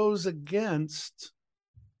also goes against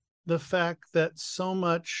the fact that so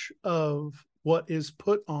much of what is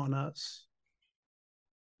put on us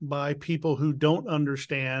by people who don't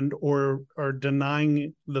understand or are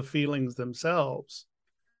denying the feelings themselves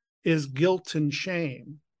is guilt and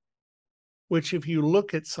shame, which if you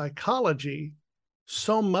look at psychology,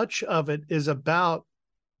 so much of it is about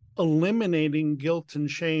eliminating guilt and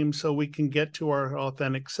shame so we can get to our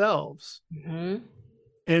authentic selves. Mm-hmm.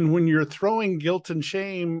 And when you're throwing guilt and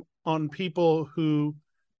shame on people who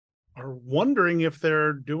are wondering if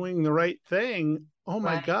they're doing the right thing, oh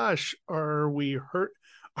my gosh, are we hurt?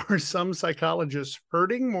 Are some psychologists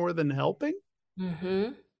hurting more than helping?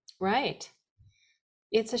 Mm-hmm. Right.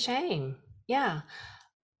 It's a shame. Yeah.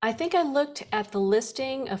 I think I looked at the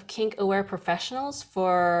listing of kink-aware professionals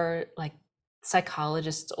for like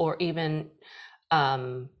psychologists or even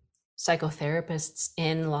psychotherapists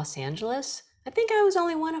in Los Angeles. I think I was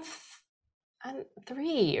only one of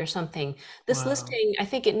 3 or something. This listing, I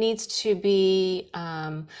think it needs to be,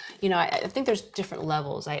 you know, I think there's different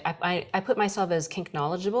levels. I put myself as kink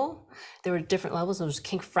knowledgeable. There were different levels. There was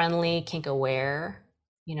kink friendly, kink aware,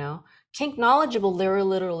 you know. Kink knowledgeable, there were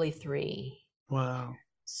literally 3. Wow.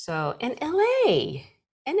 So in LA,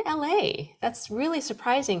 that's really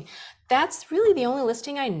surprising. That's really the only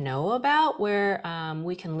listing I know about where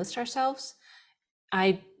we can list ourselves.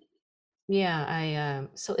 So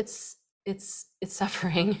it's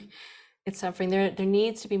suffering. It's suffering. There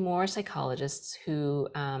needs to be more psychologists who,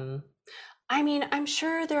 I mean, I'm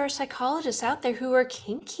sure there are psychologists out there who are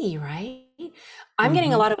kinky, right? I'm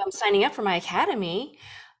getting a lot of them signing up for my academy.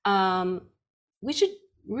 We should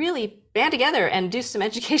really band together and do some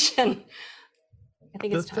education. I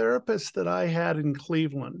think the therapist that I had in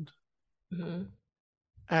Cleveland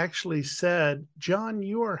actually said, John,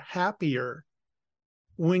 you are happier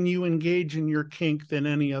when you engage in your kink than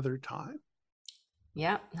any other time.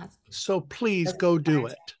 Yeah. So please go do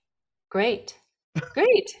it. Great.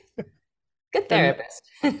 Good therapist.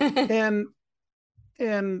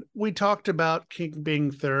 And we talked about kink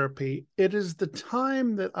being therapy. It is the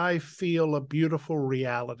time that I feel a beautiful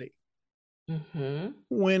reality.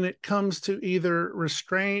 When it comes to either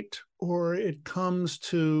restraint or it comes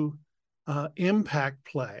to impact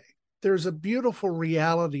play, there's a beautiful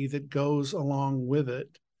reality that goes along with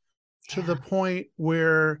it, to the point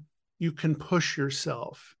where you can push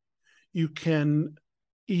yourself. You can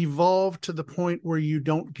evolve to the point where you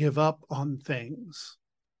don't give up on things.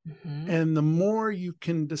 And the more you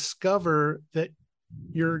can discover that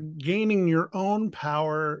you're gaining your own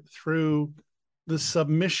power through the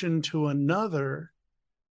submission to another,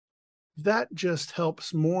 that just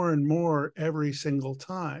helps more and more every single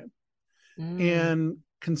time. And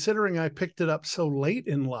considering I picked it up so late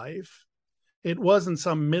in life, it wasn't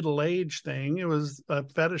some middle-aged thing. It was a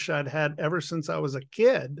fetish I'd had ever since I was a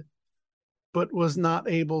kid, but was not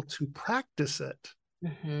able to practice it.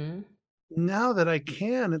 Now that I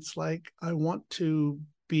can, it's like I want to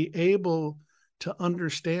be able to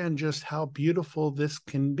understand just how beautiful this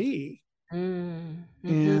can be.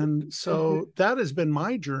 And so that has been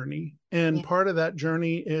my journey. And part of that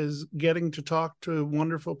journey is getting to talk to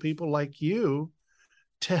wonderful people like you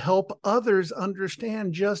to help others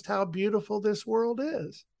understand just how beautiful this world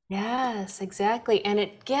is. Yes, exactly. And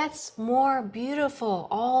it gets more beautiful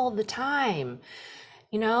all the time.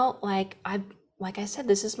 You know, like I said,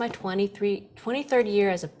 this is my 23rd year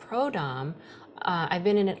as a pro Dom. I've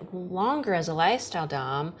been in it longer as a lifestyle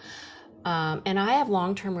Dom. And I have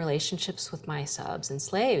long-term relationships with my subs and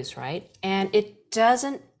slaves, right? And it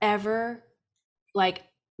doesn't ever like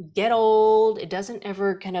get old. It doesn't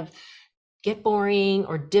ever kind of get boring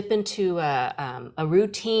or dip into a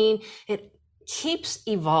routine. It keeps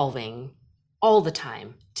evolving all the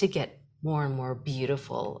time to get more and more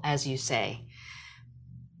beautiful, as you say.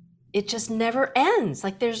 It just never ends.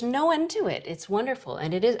 Like there's no end to it. It's wonderful.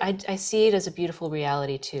 And it is, I see it as a beautiful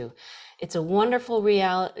reality too. It's a wonderful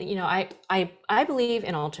reality. You know, I believe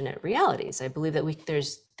in alternate realities. I believe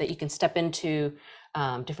that that you can step into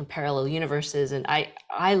different parallel universes. And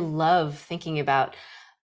I love thinking about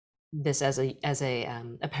this as a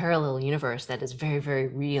parallel universe that is very, very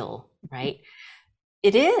real, right?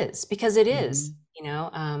 It is, because it is, you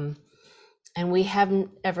know, and we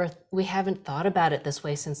haven't thought about it this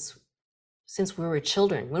way since we were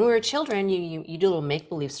children. When we were children, you do little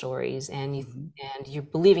make-believe stories, and you're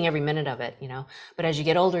believing every minute of it, you know. But as you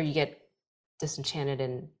get older, you get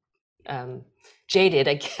disenchanted and jaded,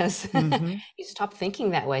 I guess. You stop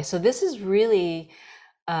thinking that way. So this is really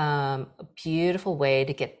a beautiful way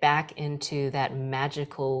to get back into that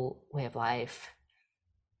magical way of life.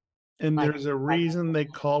 And there's a reason they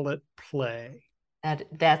call it play.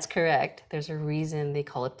 That's correct. There's a reason they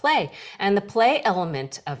call it play. And the play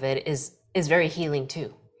element of it is very healing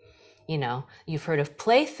too. You know, you've heard of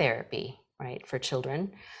play therapy, right, for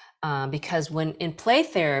children, because when in play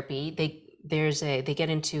therapy, they get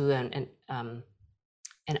into an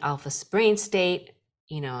alpha brain state,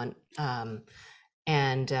 you know,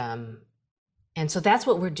 and so that's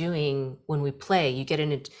what we're doing when we play. You get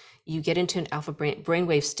into an alpha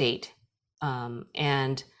brainwave state,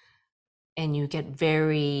 and you get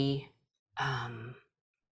very,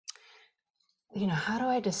 you know, how do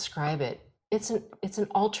I describe it? It's an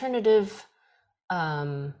alternative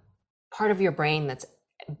part of your brain that's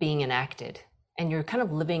being enacted, and you're kind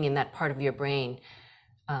of living in that part of your brain.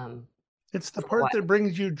 It's the part that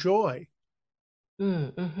brings you joy.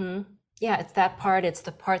 Yeah, it's that part. It's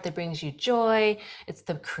the part that brings you joy. It's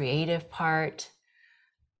the creative part,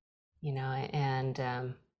 you know.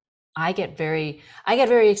 And I get very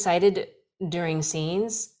excited during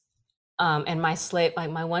scenes. And my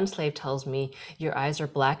one slave tells me, "Your eyes are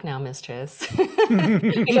black now, mistress,"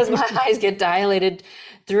 because my eyes get dilated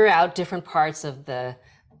throughout different parts of the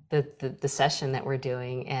session that we're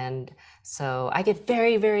doing. And so I get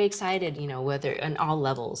very, very excited, you know, whether on all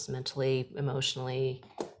levels, mentally, emotionally,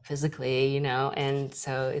 physically, you know. And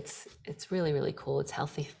so it's really, really cool. It's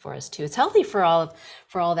healthy for us too. It's healthy for all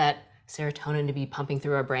that serotonin to be pumping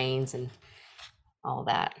through our brains and all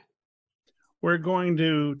that. We're going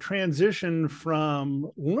to transition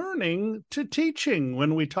from learning to teaching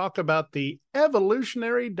when we talk about the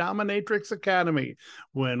Evolutionary Dominatrix Academy,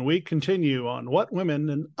 when we continue on What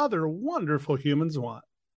Women and Other Wonderful Humans Want.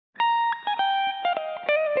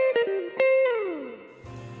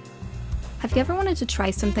 Have you ever wanted to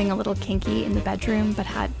try something a little kinky in the bedroom but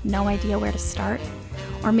had no idea where to start?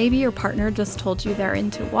 Or maybe your partner just told you they're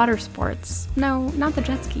into water sports. No, not the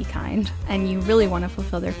jet ski kind. And you really want to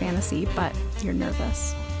fulfill their fantasy, but you're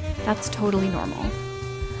nervous. That's totally normal.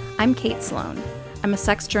 I'm Kate Sloan. I'm a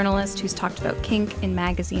sex journalist who's talked about kink in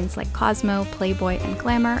magazines like Cosmo, Playboy, and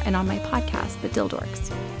Glamour, and on my podcast, The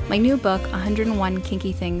Dildorks. My new book, 101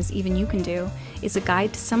 Kinky Things Even You Can Do, is a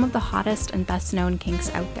guide to some of the hottest and best-known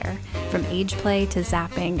kinks out there, from age play to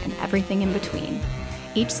zapping and everything in between.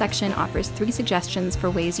 Each section offers 3 suggestions for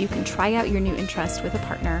ways you can try out your new interest with a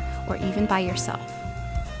partner or even by yourself.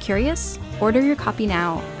 Curious? Order your copy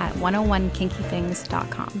now at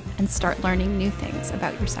 101kinkythings.com and start learning new things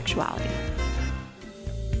about your sexuality.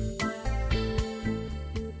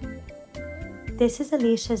 This is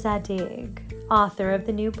Alicia Zadig, author of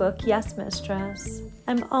the new book, Yes, Mistress.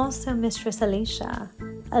 I'm also Mistress Alicia,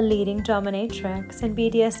 a leading dominatrix and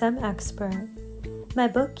BDSM expert. My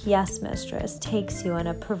book, Yes, Mistress, takes you on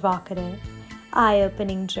a provocative,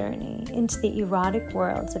 eye-opening journey into the erotic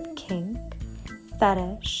worlds of kink,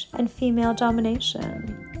 fetish, and female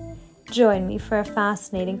domination. Join me for a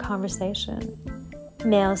fascinating conversation.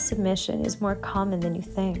 Male submission is more common than you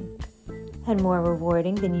think, and more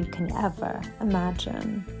rewarding than you can ever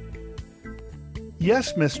imagine.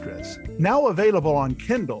 Yes, Mistress, now available on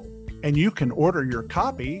Kindle, and you can order your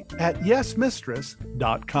copy at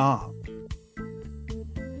yesmistress.com.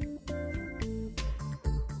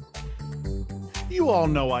 You all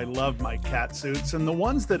know I love my cat suits, and the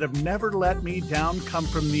ones that have never let me down come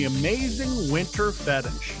from the amazing winter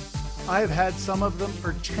fetish. I've had some of them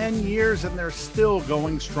for 10 years and they're still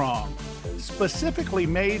going strong. Specifically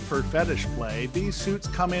made for fetish play, these suits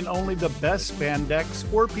come in only the best spandex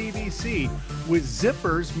or PVC with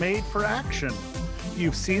zippers made for action.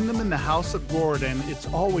 You've seen them in the House of Gordon, It's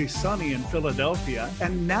Always Sunny in Philadelphia,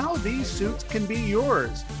 and now these suits can be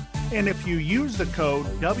yours. And if you use the code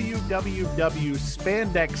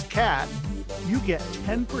www.spandexcat, you get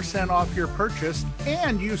 10% off your purchase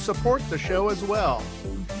and you support the show as well.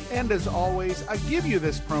 And as always, I give you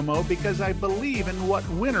this promo because I believe in what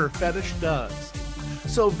winter fetish does.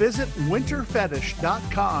 So visit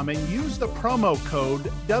winterfetish.com and use the promo code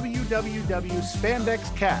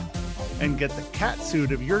www.spandexcat and get the cat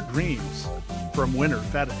suit of your dreams from Winter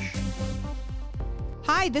Fetish.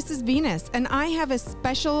 Hi, this is Venus, and I have a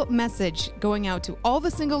special message going out to all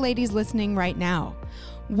the single ladies listening right now.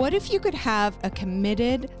 What if you could have a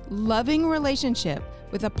committed, loving relationship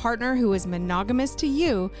with a partner who is monogamous to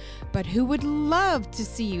you, but who would love to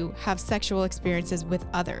see you have sexual experiences with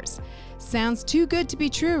others? Sounds too good to be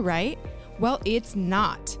true, right? Well, it's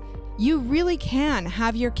not. You really can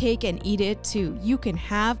have your cake and eat it too. You can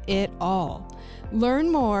have it all. Learn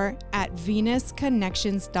more at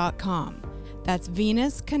venusconnections.com. That's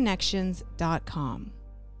venusconnections.com.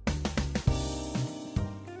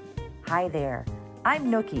 Hi there,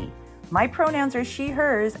 I'm Nookie. My pronouns are she,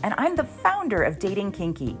 hers, and I'm the founder of Dating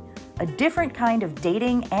Kinky, a different kind of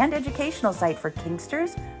dating and educational site for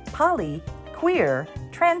kinksters, poly, queer,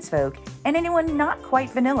 trans folk, and anyone not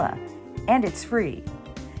quite vanilla. And it's free.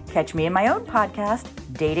 Catch me in my own podcast,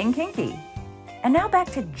 Dating Kinky. And now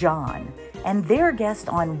back to John and their guest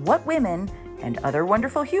on what women and other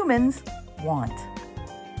wonderful humans want.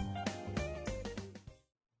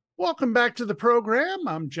 Welcome back to the program.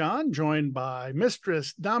 I'm John, joined by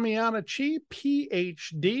Mistress Damiana Chi,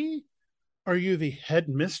 Ph.D. Are you the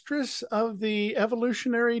headmistress of the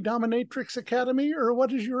Evolutionary Dominatrix Academy, or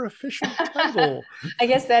what is your official title? I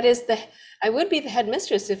guess I would be the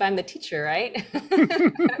headmistress if I'm the teacher, right?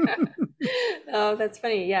 Oh, that's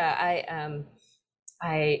funny. Yeah,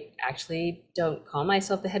 I actually don't call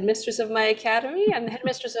myself the headmistress of my academy. I'm the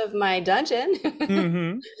headmistress of my dungeon.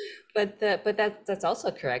 Mm-hmm. But that's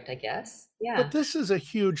also correct, I guess. Yeah. But this is a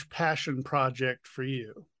huge passion project for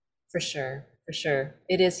you. For sure.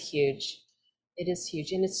 It is huge. It is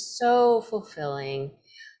huge, and it's so fulfilling.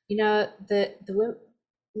 You know, the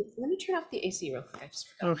let me turn off the AC real quick. I just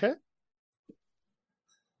forgot. Okay.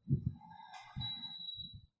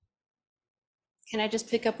 Can I just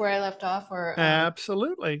pick up where I left off, or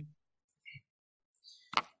Absolutely.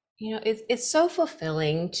 you know, it's so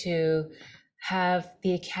fulfilling to have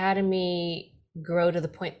the academy grow to the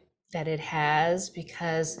point that it has,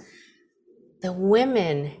 because the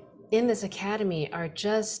women in this academy are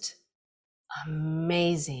just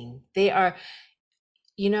amazing. They are,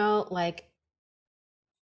 you know, like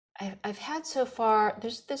I've had so far,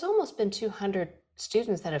 there's almost been 200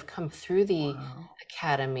 students that have come through the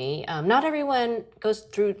academy. Not everyone goes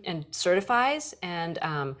through and certifies and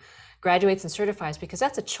graduates and certifies, because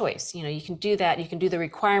that's a choice. You know, you can do that. You can do the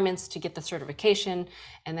requirements to get the certification,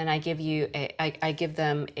 and then I give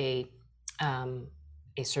them a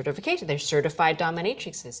certification. They're certified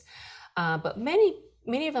dominatrixes. But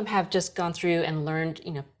many of them have just gone through and learned,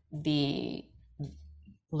 you know,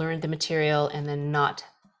 learned the material and then not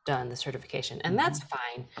done the certification, and that's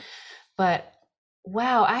fine. But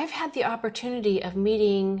wow, I've had the opportunity of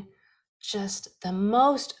meeting just the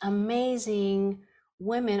most amazing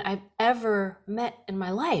women I've ever met in my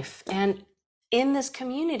life, and in this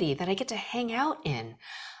community that I get to hang out in.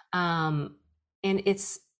 And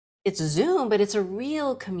it's Zoom, but it's a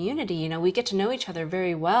real community. You know, we get to know each other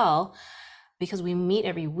very well because we meet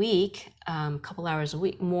every week, a couple hours a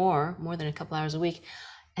week, more than a couple hours a week.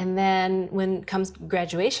 And then when comes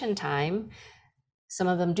graduation time, some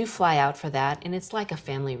of them do fly out for that, and it's like a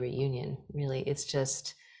family reunion, really. It's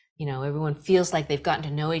just, you know, everyone feels like they've gotten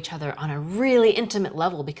to know each other on a really intimate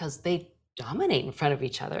level because they dominate in front of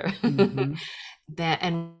each other. And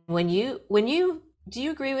when you do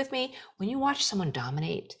you agree with me? When you watch someone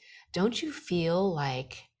dominate, don't you feel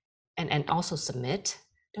like, and also submit,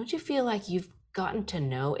 don't you feel like you've gotten to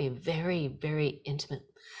know a very, very intimate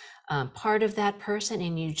part of that person,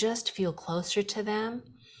 and you just feel closer to them?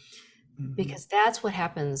 Because that's what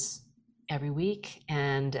happens every week.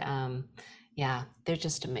 And yeah, they're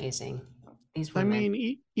just amazing, these women. I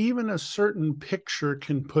mean, even a certain picture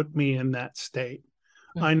can put me in that state.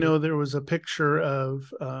 I know there was a picture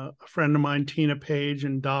of a friend of mine, Tina Page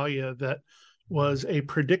and Dahlia, that was a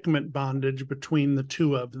predicament bondage between the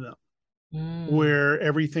two of them, where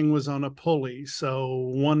everything was on a pulley.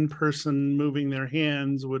 So one person moving their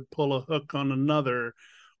hands would pull a hook on another,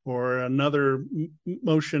 or another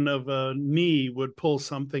motion of a knee would pull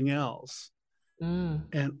something else.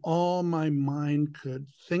 And all my mind could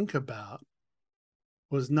think about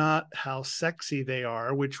was not how sexy they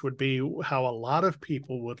are, which would be how a lot of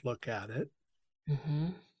people would look at it.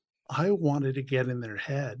 I wanted to get in their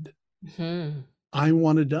head. I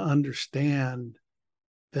wanted to understand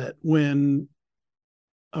that when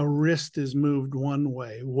a wrist is moved one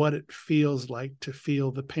way, what it feels like to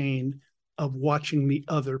feel the pain of watching the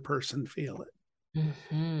other person feel it.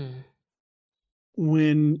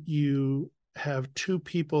 When you have two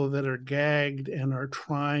people that are gagged and are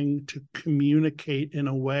trying to communicate in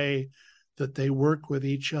a way that they work with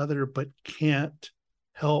each other but can't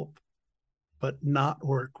help but not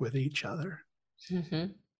work with each other.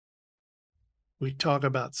 We talk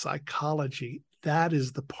about psychology. that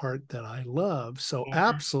is the part that I love. So Yeah.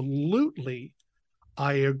 absolutely,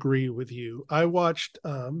 I agree with you. I watched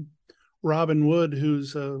Robin Wood,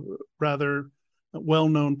 who's a rather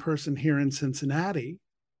well-known person here in Cincinnati,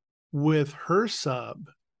 with her sub,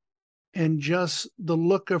 and just the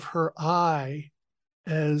look of her eye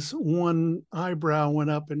as one eyebrow went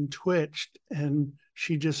up and twitched, and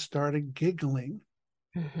she just started giggling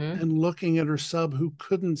and looking at her sub who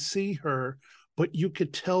couldn't see her, but you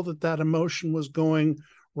could tell that that emotion was going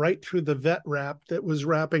right through the vet wrap that was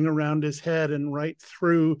wrapping around his head and right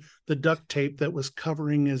through the duct tape that was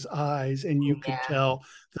covering his eyes. And you could tell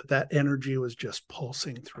that that energy was just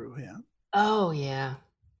pulsing through him. Oh, yeah.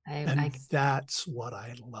 And that's what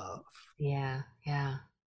I love. Yeah, yeah.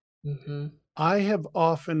 Mm-hmm. I have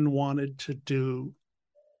often wanted to do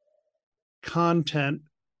content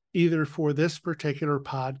either for this particular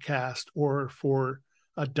podcast or for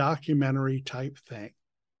a documentary type thing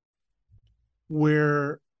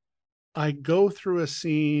where I go through a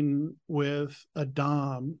scene with a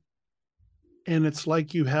Dom and it's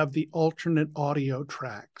like you have the alternate audio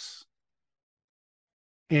tracks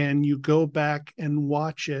and you go back and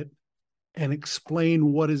watch it and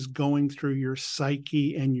explain what is going through your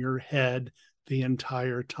psyche and your head the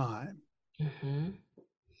entire time.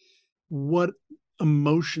 What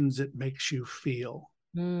emotions it makes you feel.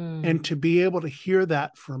 And to be able to hear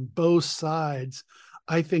that from both sides,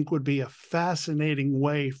 I think would be a fascinating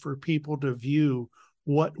way for people to view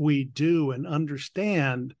what we do and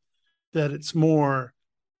understand that it's more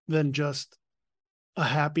than just a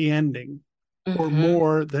happy ending or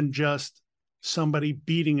more than just somebody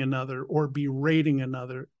beating another or berating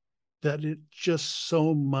another, that it's just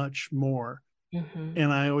so much more.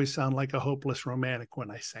 And I always sound like a hopeless romantic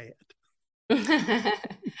when I say it.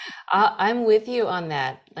 I'm with you on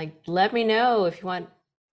that. Like, let me know if you want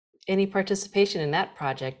any participation in that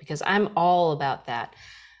project, because I'm all about that.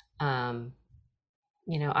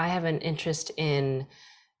 You know, I have an interest in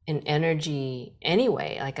energy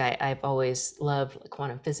anyway. Like I've always loved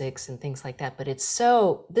quantum physics and things like that, but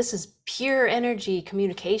this is pure energy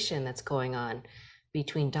communication that's going on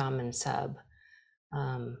between Dom and sub.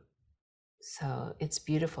 So it's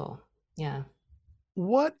beautiful. Yeah.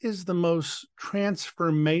 What is the most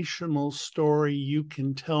transformational story you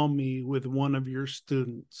can tell me with one of your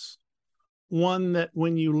students? One that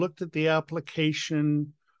when you looked at the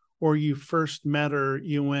application or you first met her,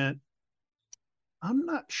 you went, I'm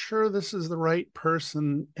not sure this is the right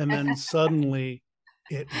person. And then suddenly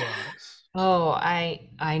it was. Oh,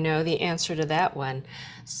 I know the answer to that one.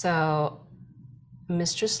 So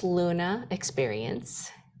Mistress Luna Experience,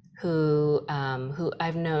 who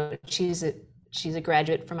I've known, she's a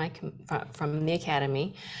graduate from the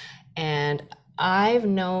academy, and I've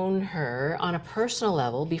known her on a personal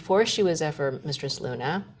level before she was ever Mistress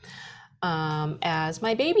Luna, as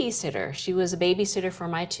my babysitter. She was a babysitter for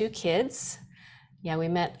my two kids. Yeah, we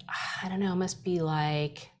met, I don't know, must be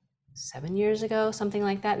like 7 years ago, something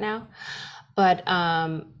like that now. But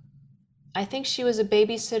I think she was a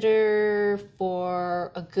babysitter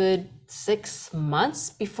for a good 6 months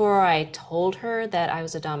before I told her that I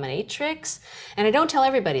was a dominatrix. And I don't tell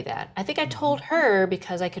everybody that. I think I told her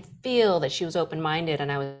because I could feel that she was open-minded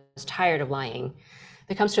and I was tired of lying.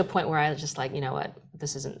 There comes to a point where I was just like, you know what,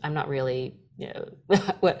 I'm not really,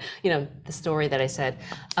 the story that I said.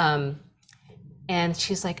 And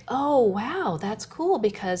she's like, oh, wow, that's cool,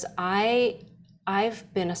 because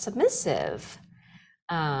I've been a submissive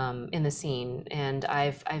in the scene, and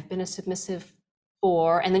I've been a submissive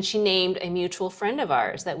for, and then she named a mutual friend of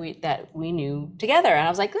ours that we knew together, and I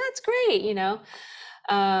was like, that's great, you know.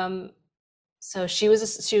 So she was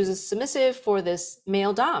a submissive for this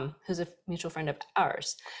male Dom, who's a mutual friend of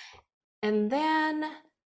ours, and then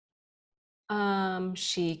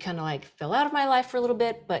she kind of like fell out of my life for a little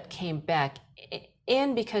bit, but came back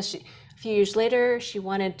in because a few years later she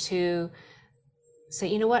wanted to say,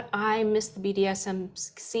 you know what, I miss the BDSM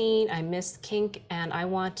scene, I miss kink, and I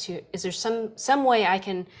want to, is there some way I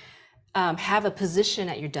can have a position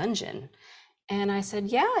at your dungeon? And I said,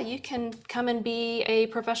 yeah, you can come and be a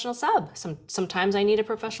professional sub. Sometimes I need a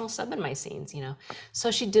professional sub in my scenes, you know. So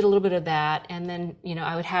she did a little bit of that, and then, you know,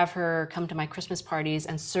 I would have her come to my Christmas parties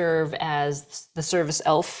and serve as the service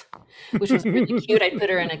elf, which was really cute. I'd put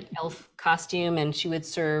her in an elf costume, and she would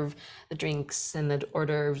serve the drinks and the hors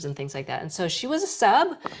d'oeuvres and things like that. And so she was a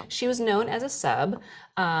sub. She was known as a sub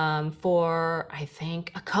for, I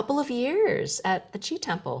think, a couple of years at the Chi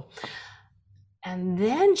Temple. And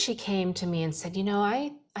then she came to me and said, you know,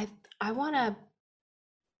 I want to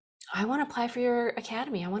apply for your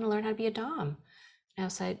academy. I want to learn how to be a Dom. And I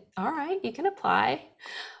was like, all right, you can apply.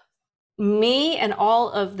 me and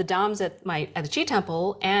all of the doms at the Chi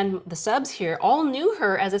Temple and the subs here all knew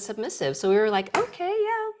her as a submissive. So we were like, okay,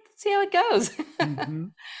 yeah, let's see how it goes. Mm-hmm.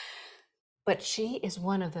 But she is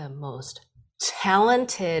one of the most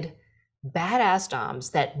talented, badass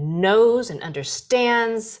doms that knows and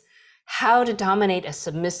understands how to dominate a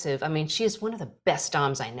submissive. I mean, she is one of the best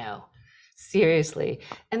doms I know, seriously.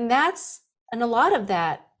 And a lot of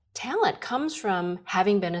that talent comes from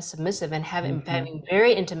having been a submissive and having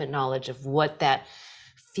very intimate knowledge of what that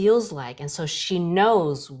feels like. And so she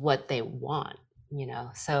knows what they want, you know.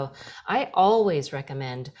 So I always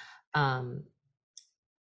recommend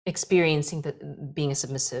experiencing being a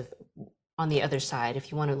submissive on the other side.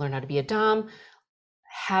 If you want to learn how to be a dom,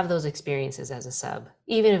 have those experiences as a sub,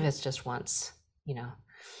 even if it's just once, you know.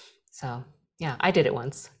 So yeah, I did it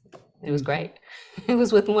once. It was great. It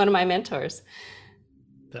was with one of my mentors.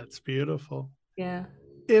 That's beautiful. Yeah.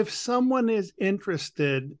 If someone is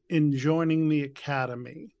interested in joining the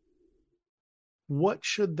academy, what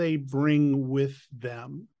should they bring with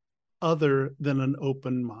them other than an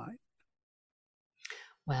open mind?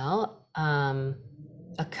 Well,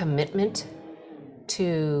 a commitment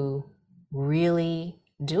to really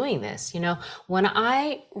doing this. You know, when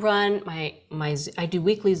I run I do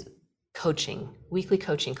weekly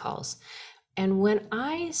coaching calls. And when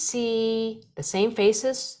I see the same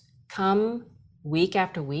faces come week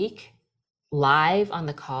after week live on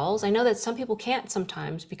the calls, I know that some people can't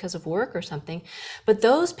sometimes because of work or something, but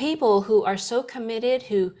those people who are so committed,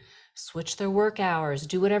 who switch their work hours,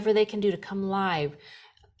 do whatever they can do to come live.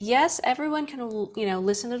 Yes, everyone can, you know,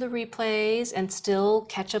 listen to the replays and still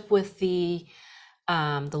catch up with the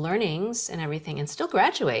learnings and everything and still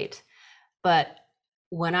graduate. But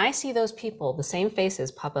when I see those people, the same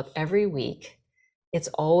faces pop up every week, it's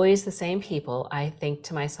always the same people. I think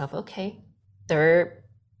to myself, okay, they're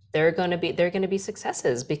going to be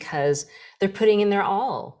successes because they're putting in their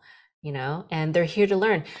all, you know, and they're here to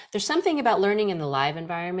learn. There's something about learning in the live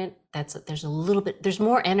environment there's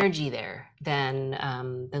more energy there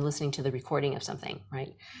than listening to the recording of something,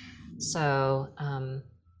 right? So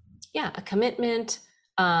yeah, a commitment,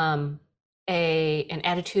 an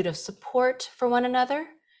attitude of support for one another,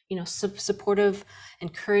 you know, supportive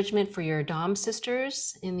encouragement for your dom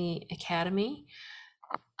sisters in the academy,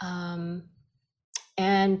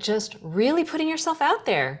 and just really putting yourself out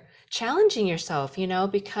there, challenging yourself, you know,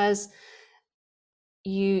 because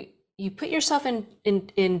you put yourself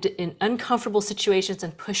in uncomfortable situations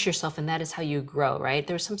and push yourself, and that is how you grow, right?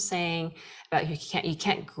 There's some saying about you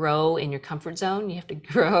can't grow in your comfort zone. You have to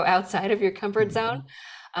grow outside of your comfort zone.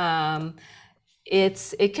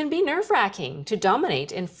 It can be nerve-wracking to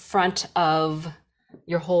dominate in front of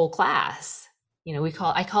your whole class. You know,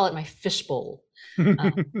 I call it my fishbowl.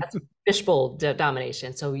 That's fishbowl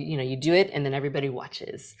domination. So, you know, you do it and then everybody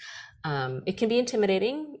watches. It can be an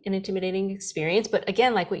intimidating experience. But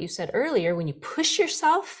again, like what you said earlier, when you push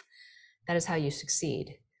yourself, that is how you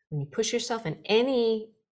succeed. When you push yourself in any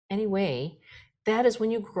way, that is when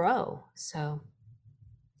you grow. So,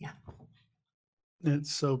 yeah.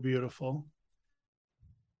 It's so beautiful.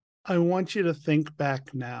 I want you to think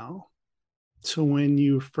back now to when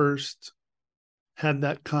you first had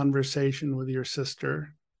that conversation with your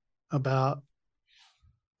sister about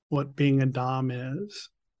what being a dom is.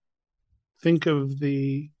 Think of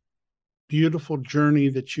the beautiful journey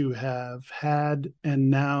that you have had,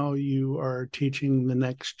 and now you are teaching the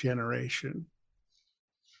next generation.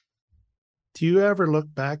 Do you ever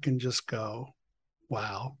look back and just go,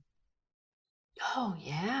 wow? Oh,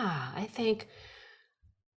 yeah. I think,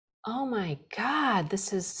 oh my God,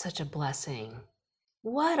 this is such a blessing.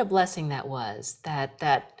 What a blessing that was,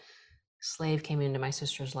 that slave came into my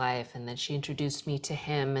sister's life, and then she introduced me to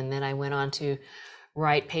him, and then I went on to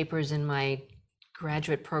write papers in my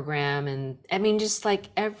graduate program. And I mean, just like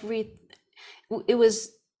it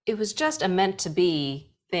was just a meant to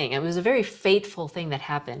be thing. It was a very fateful thing that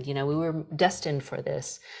happened. You know, we were destined for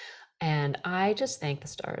this. And I just thank the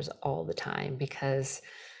stars all the time, because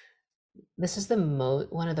this is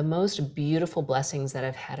one of the most beautiful blessings that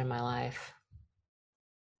I've had in my life.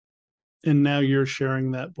 And now you're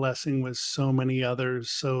sharing that blessing with so many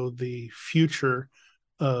others. So the future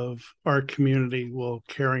of our community will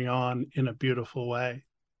carry on in a beautiful way.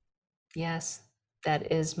 Yes,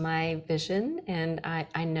 that is my vision. And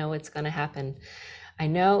I know it's going to happen. I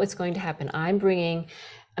know it's going to happen. I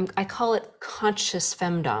call it conscious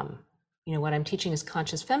FemDom. You know, what I'm teaching is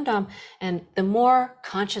conscious FemDom. And the more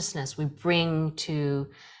consciousness we bring to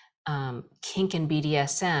kink and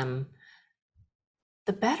BDSM,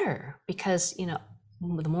 the better, because, you know,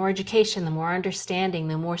 the more education, the more understanding,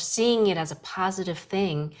 the more seeing it as a positive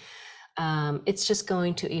thing, It's just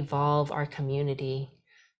going to evolve our community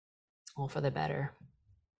all for the better.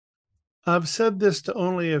 I've said this to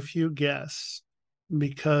only a few guests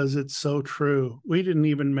because it's so true. We didn't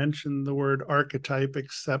even mention the word archetype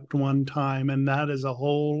except one time, and that is a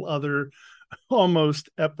whole other almost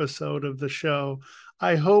episode of the show.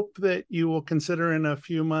 I hope that you will consider in a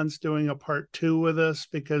few months doing a part 2 with us,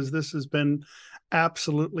 because this has been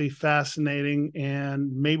absolutely fascinating.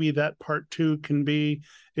 And maybe that part 2 can be,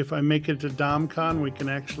 if I make it to DomCon, we can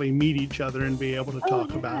actually meet each other and be able to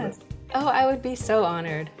talk about it. Oh, I would be so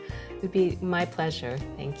honored. It would be my pleasure.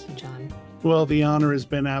 Thank you, John. Well, the honor has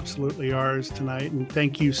been absolutely ours tonight, and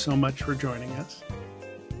thank you so much for joining us.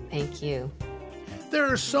 Thank you.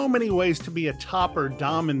 There are so many ways to be a top or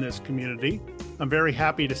dom in this community. I'm very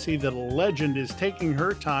happy to see that a legend is taking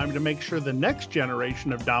her time to make sure the next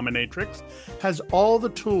generation of dominatrix has all the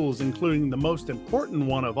tools, including the most important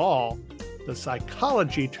one of all, the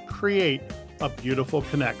psychology to create a beautiful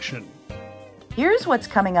connection. Here's what's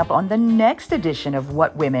coming up on the next edition of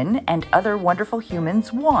What Women and Other Wonderful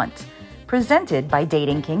Humans Want, presented by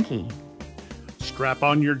Dating Kinky. Strap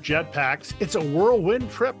on your jetpacks. It's a whirlwind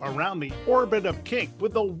trip around the orbit of kink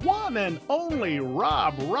with the one and only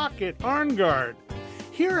Rob Rocket Arngard.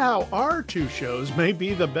 Hear how our 2 shows may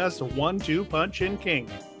be the best 1-2 punch in kink.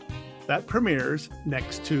 That premieres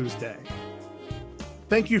next Tuesday.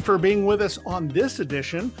 Thank you for being with us on this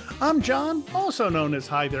edition. I'm John, also known as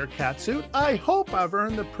Hi There Catsuit. I hope I've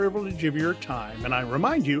earned the privilege of your time, and I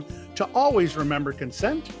remind you to always remember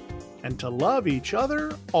consent and to love each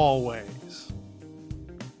other always.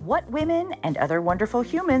 What Women and Other Wonderful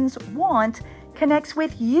Humans Want connects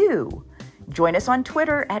with you. Join us on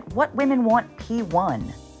Twitter at What Women Want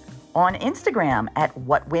P1, on Instagram at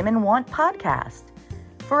What Women Want Podcast,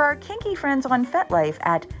 for our kinky friends on FetLife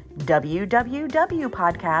at WWW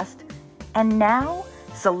Podcast, and now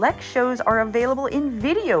select shows are available in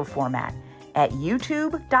video format at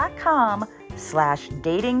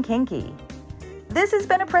youtube.com/datingkinky. This has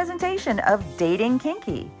been a presentation of Dating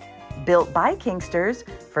Kinky, built by Kinksters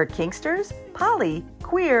for Kinksters, poly,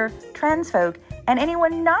 queer, trans folk, and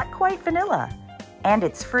anyone not quite vanilla. And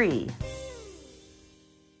it's free.